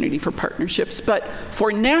opportunity for partnerships. But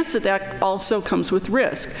for NASA, that also comes with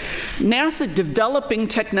risk. NASA developing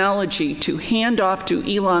technology to hand off to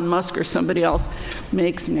Elon Musk or somebody else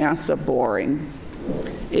makes NASA boring.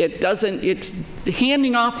 It doesn't, it's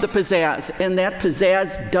handing off the pizzazz, and that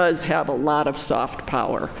pizzazz does have a lot of soft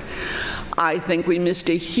power. I think we missed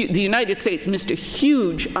the United States missed a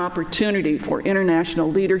huge opportunity for international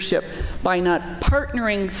leadership by not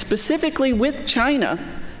partnering specifically with China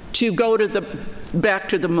to go to back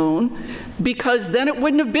to the moon, because then it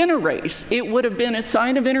wouldn't have been a race. It would have been a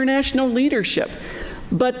sign of international leadership.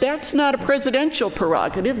 But that's not a presidential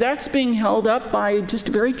prerogative. That's being held up by just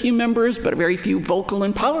very few members, but very few vocal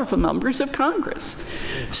and powerful members of Congress.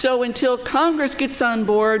 So until Congress gets on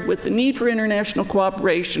board with the need for international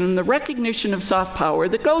cooperation and the recognition of soft power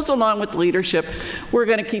that goes along with leadership, we're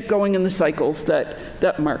going to keep going in the cycles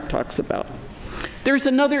that Mark talks about. There's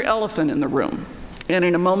another elephant in the room. And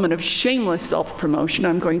in a moment of shameless self-promotion,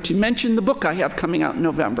 I'm going to mention the book I have coming out in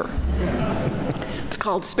November. It's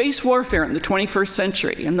called space warfare in the 21st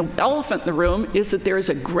century. And the elephant in the room is that there is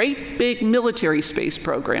a great big military space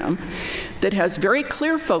program that has very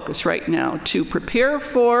clear focus right now to prepare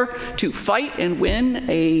for, to fight and win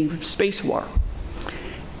a space war.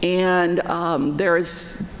 And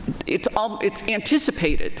it's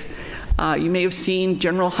anticipated. You may have seen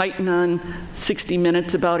General Hyten on 60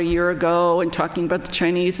 Minutes about a year ago and talking about the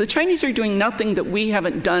Chinese. The Chinese are doing nothing that we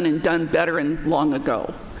haven't done and done better and long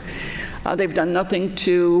ago. They've done nothing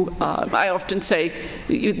to, I often say,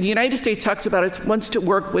 the United States talks about it wants to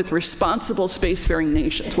work with responsible spacefaring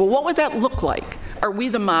nations. Well, what would that look like? Are we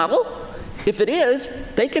the model? If it is,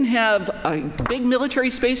 they can have a big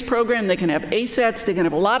military space program, they can have ASATs, they can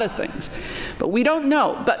have a lot of things. But we don't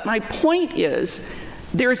know. But my point is,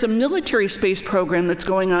 there's a military space program that's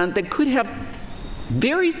going on that could have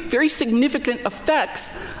very, very significant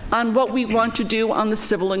effects on what we want to do on the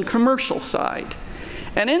civil and commercial side.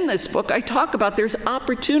 And in this book, I talk about there's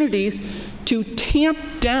opportunities to tamp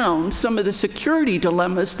down some of the security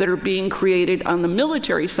dilemmas that are being created on the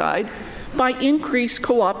military side by increased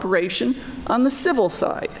cooperation on the civil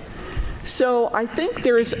side. So I think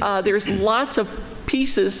there's lots of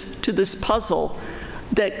pieces to this puzzle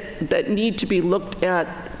that need to be looked at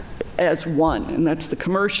as one, and that's the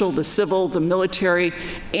commercial, the civil, the military,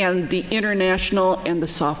 and the international and the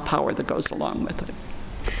soft power that goes along with it.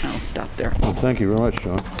 I'll stop there. Well, thank you very much,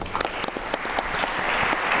 Joan.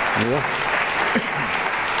 Neal?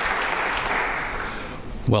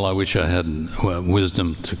 Well, I wish I had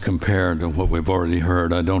wisdom to compare to what we've already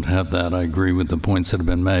heard. I don't have that. I agree with the points that have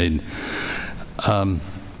been made. The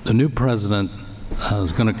new president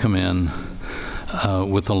is going to come in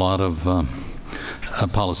with a lot of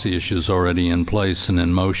policy issues already in place and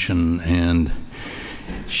in motion, and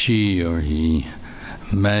she or he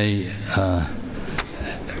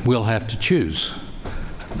will have to choose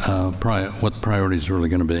what the priorities are really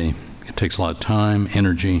going to be. It takes a lot of time,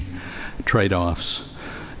 energy, trade-offs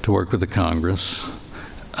to work with the Congress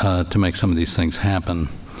to make some of these things happen,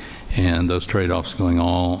 and those trade-offs going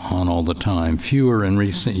on all the time. Fewer in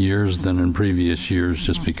recent years than in previous years,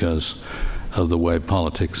 just because of the way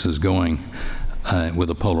politics is going with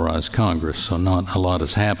a polarized Congress. So not a lot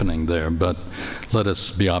is happening there, but let us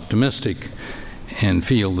be optimistic and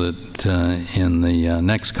feel that in the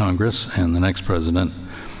next Congress and the next president,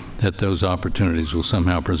 that those opportunities will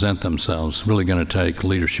somehow present themselves. Really going to take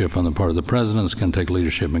leadership on the part of the president. It's going to take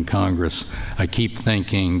leadership in Congress. I keep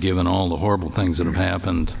thinking, given all the horrible things that have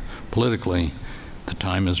happened politically, the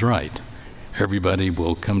time is right. Everybody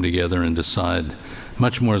will come together and decide.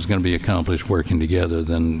 Much more is going to be accomplished working together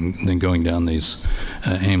than going down these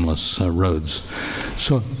aimless roads.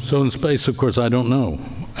 So in space, of course, I don't know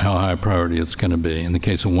how high a priority it's going to be. In the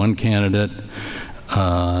case of one candidate,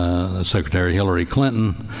 Secretary Hillary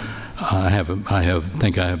Clinton, I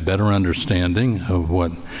think I have better understanding of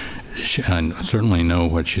what I certainly know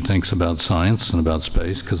what she thinks about science and about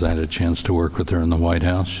space, because I had a chance to work with her in the White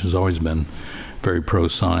House. She's always been very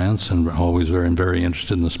pro-science and always very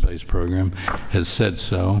interested in the space program, has said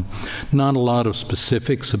so. Not a lot of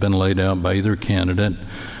specifics have been laid out by either candidate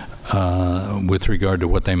with regard to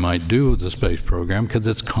what they might do with the space program, because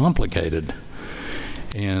it's complicated.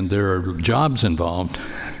 And there are jobs involved,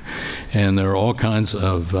 and there are all kinds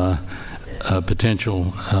of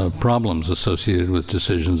potential problems associated with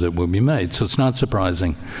decisions that will be made. So it's not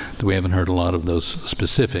surprising that we haven't heard a lot of those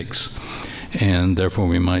specifics, and therefore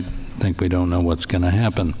we might think we don't know what's going to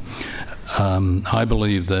happen. I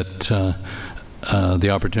believe that the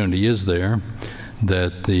opportunity is there,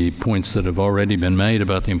 that the points that have already been made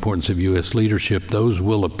about the importance of U.S. leadership, those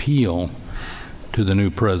will appeal to the new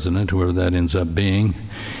president, whoever that ends up being,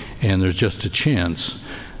 and there's just a chance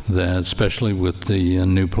that, especially with the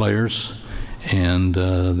new players and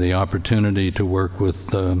the opportunity to work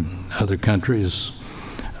with other countries,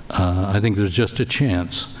 I think there's just a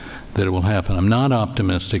chance that it will happen. I'm not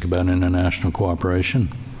optimistic about international cooperation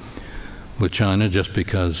with China, just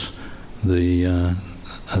because the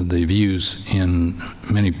views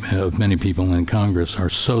of many people in Congress are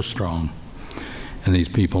so strong, and these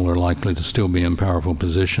people are likely to still be in powerful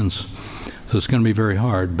positions. So it's going to be very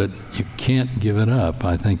hard, but you can't give it up.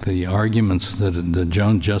 I think the arguments that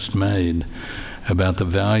Joan just made about the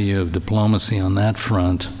value of diplomacy on that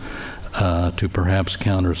front to perhaps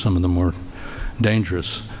counter some of the more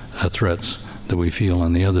dangerous threats that we feel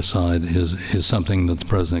on the other side is something that the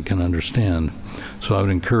president can understand. So I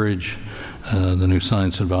would encourage the new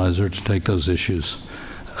science advisor to take those issues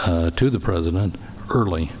to the president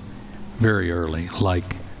early, very early,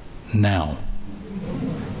 like now,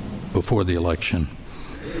 before the election.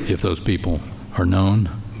 If those people are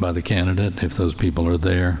known by the candidate, if those people are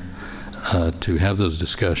there, to have those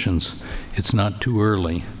discussions. It's not too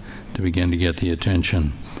early to begin to get the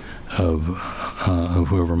attention of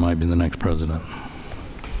whoever might be the next president.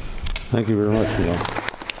 Thank you very much, Neal.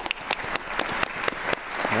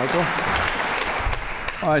 Michael?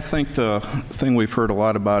 I think the thing we've heard a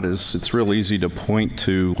lot about is it's real easy to point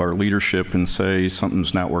to our leadership and say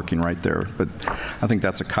something's not working right there, but I think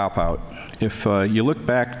that's a cop-out. If you look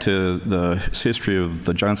back to the history of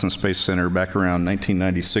the Johnson Space Center back around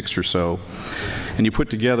 1996 or so, and you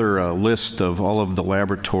put together a list of all of the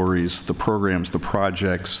laboratories, the programs, the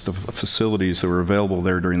projects, the facilities that were available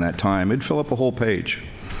there during that time, it'd fill up a whole page.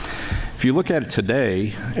 If you look at it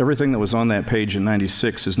today, everything that was on that page in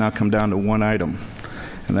 96 has now come down to one item,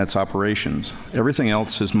 and that's operations. Everything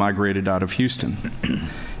else has migrated out of Houston.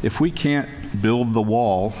 If we can't build the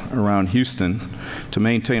wall around Houston to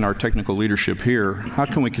maintain our technical leadership here, how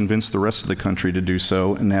can we convince the rest of the country to do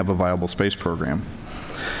so and have a viable space program?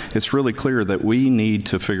 It's really clear that we need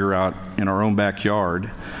to figure out in our own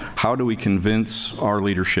backyard, how do we convince our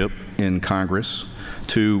leadership in Congress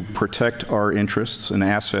to protect our interests and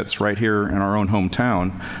assets right here in our own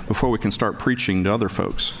hometown before we can start preaching to other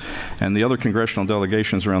folks. And the other congressional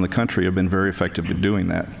delegations around the country have been very effective at doing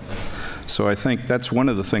that. So I think that's one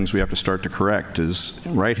of the things we have to start to correct is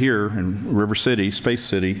right here in River City, Space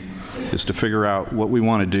City, is to figure out what we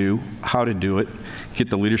want to do, how to do it, get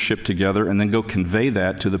the leadership together, and then go convey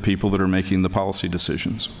that to the people that are making the policy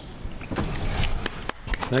decisions.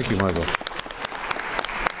 Thank you, Michael.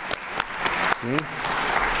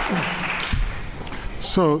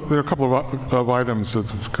 So there are a couple of items that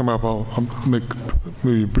have come up. I'll make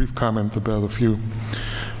maybe a brief comment about a few.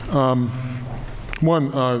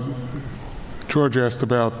 One, George asked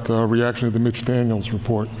about reaction to the Mitch Daniels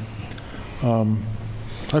report.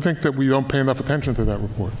 I think that we don't pay enough attention to that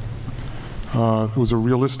report. It was a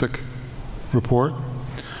realistic report.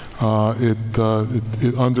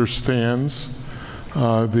 It understands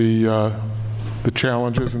the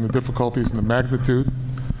challenges and the difficulties and the magnitude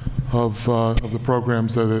of the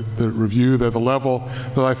programs that it reviewed at a level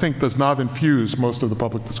that I think does not infuse most of the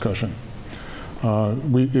public discussion.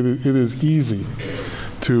 It is easy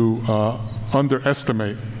to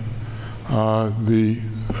underestimate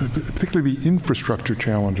particularly the infrastructure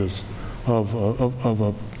challenges of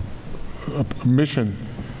a mission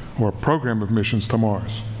or a program of missions to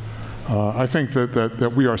Mars. I think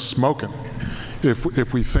that we are smoking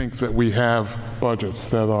if we think that we have budgets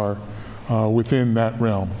that are within that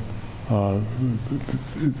realm,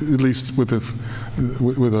 at least with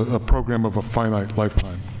a program of a finite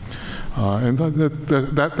lifetime. And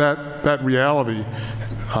that reality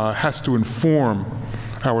has to inform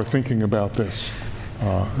our thinking about this,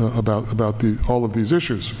 about all of these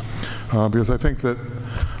issues, because I think that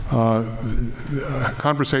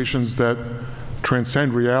conversations that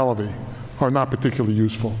transcend reality are not particularly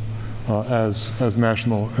useful as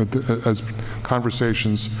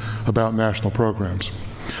conversations about national programs.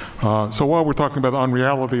 So while we're talking about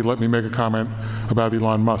unreality, let me make a comment about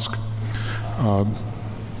Elon Musk.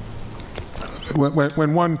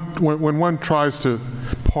 When one tries to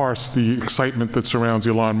parse the excitement that surrounds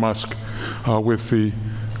Elon Musk with the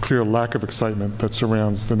clear lack of excitement that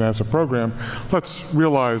surrounds the NASA program, let's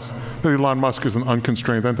realize that Elon Musk is an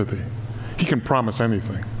unconstrained entity. He can promise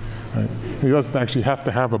anything. Right? He doesn't actually have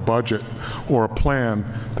to have a budget or a plan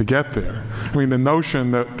to get there. I mean, the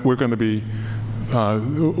notion that we're going to be,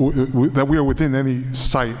 that we are within any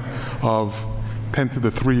sight of 10 to the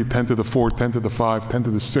 3, 10 to the 4, 10 to the 5, 10 to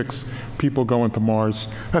the 6 people going to Mars,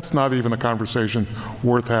 that's not even a conversation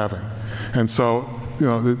worth having. And so, you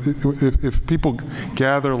know, if people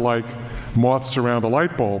gather like moths around a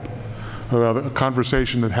light bulb about a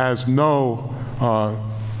conversation that has no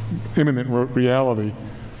imminent reality,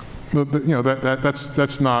 you know,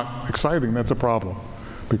 that's not exciting. That's a problem,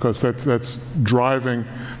 because that's driving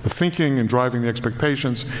the thinking and driving the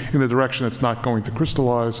expectations in a direction that's not going to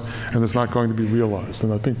crystallize and it's not going to be realized.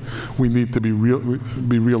 And I think we need to be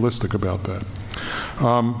realistic about that.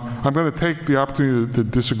 I'm going to take the opportunity to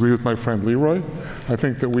disagree with my friend Leroy. I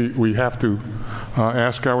think that we have to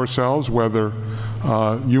ask ourselves whether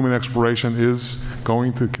human exploration is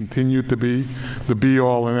going to continue to be the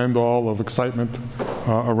be-all and end-all of excitement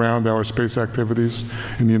around our space activities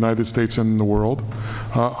in the United States and in the world.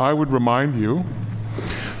 I would remind you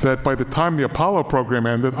that by the time the Apollo program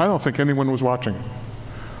ended, I don't think anyone was watching it.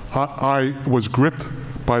 I was gripped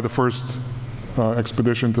by the first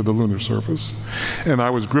expedition to the lunar surface, and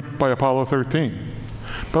I was gripped by Apollo 13.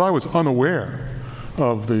 But I was unaware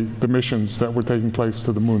of the missions that were taking place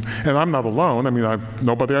to the moon. And I'm not alone. I mean,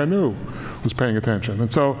 nobody I knew was paying attention.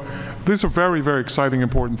 And so these are very, very exciting,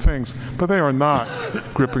 important things, but they are not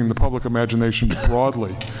gripping the public imagination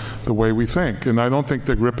broadly the way we think. And I don't think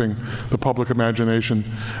they're gripping the public imagination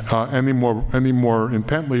any more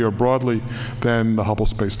intently or broadly than the Hubble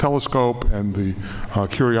Space Telescope and the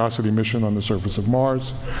Curiosity mission on the surface of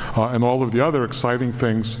Mars, and all of the other exciting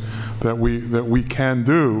things that we can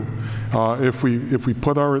do if we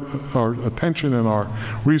put our attention and our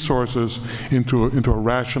resources into a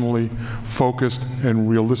rationally focused and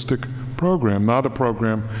realistic program, not a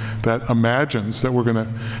program that imagines that we're going to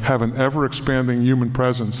have an ever-expanding human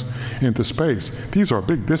presence into space. These are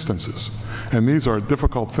big distances, and these are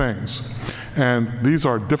difficult things, and these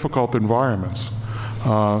are difficult environments.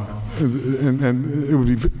 And it would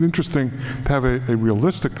be interesting to have a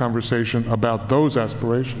realistic conversation about those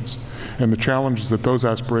aspirations and the challenges that those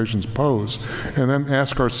aspirations pose, and then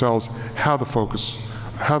ask ourselves how to focus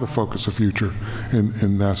the future in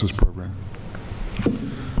NASA's program.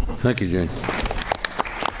 Thank you, Gene.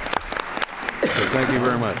 Thank you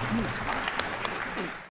very much.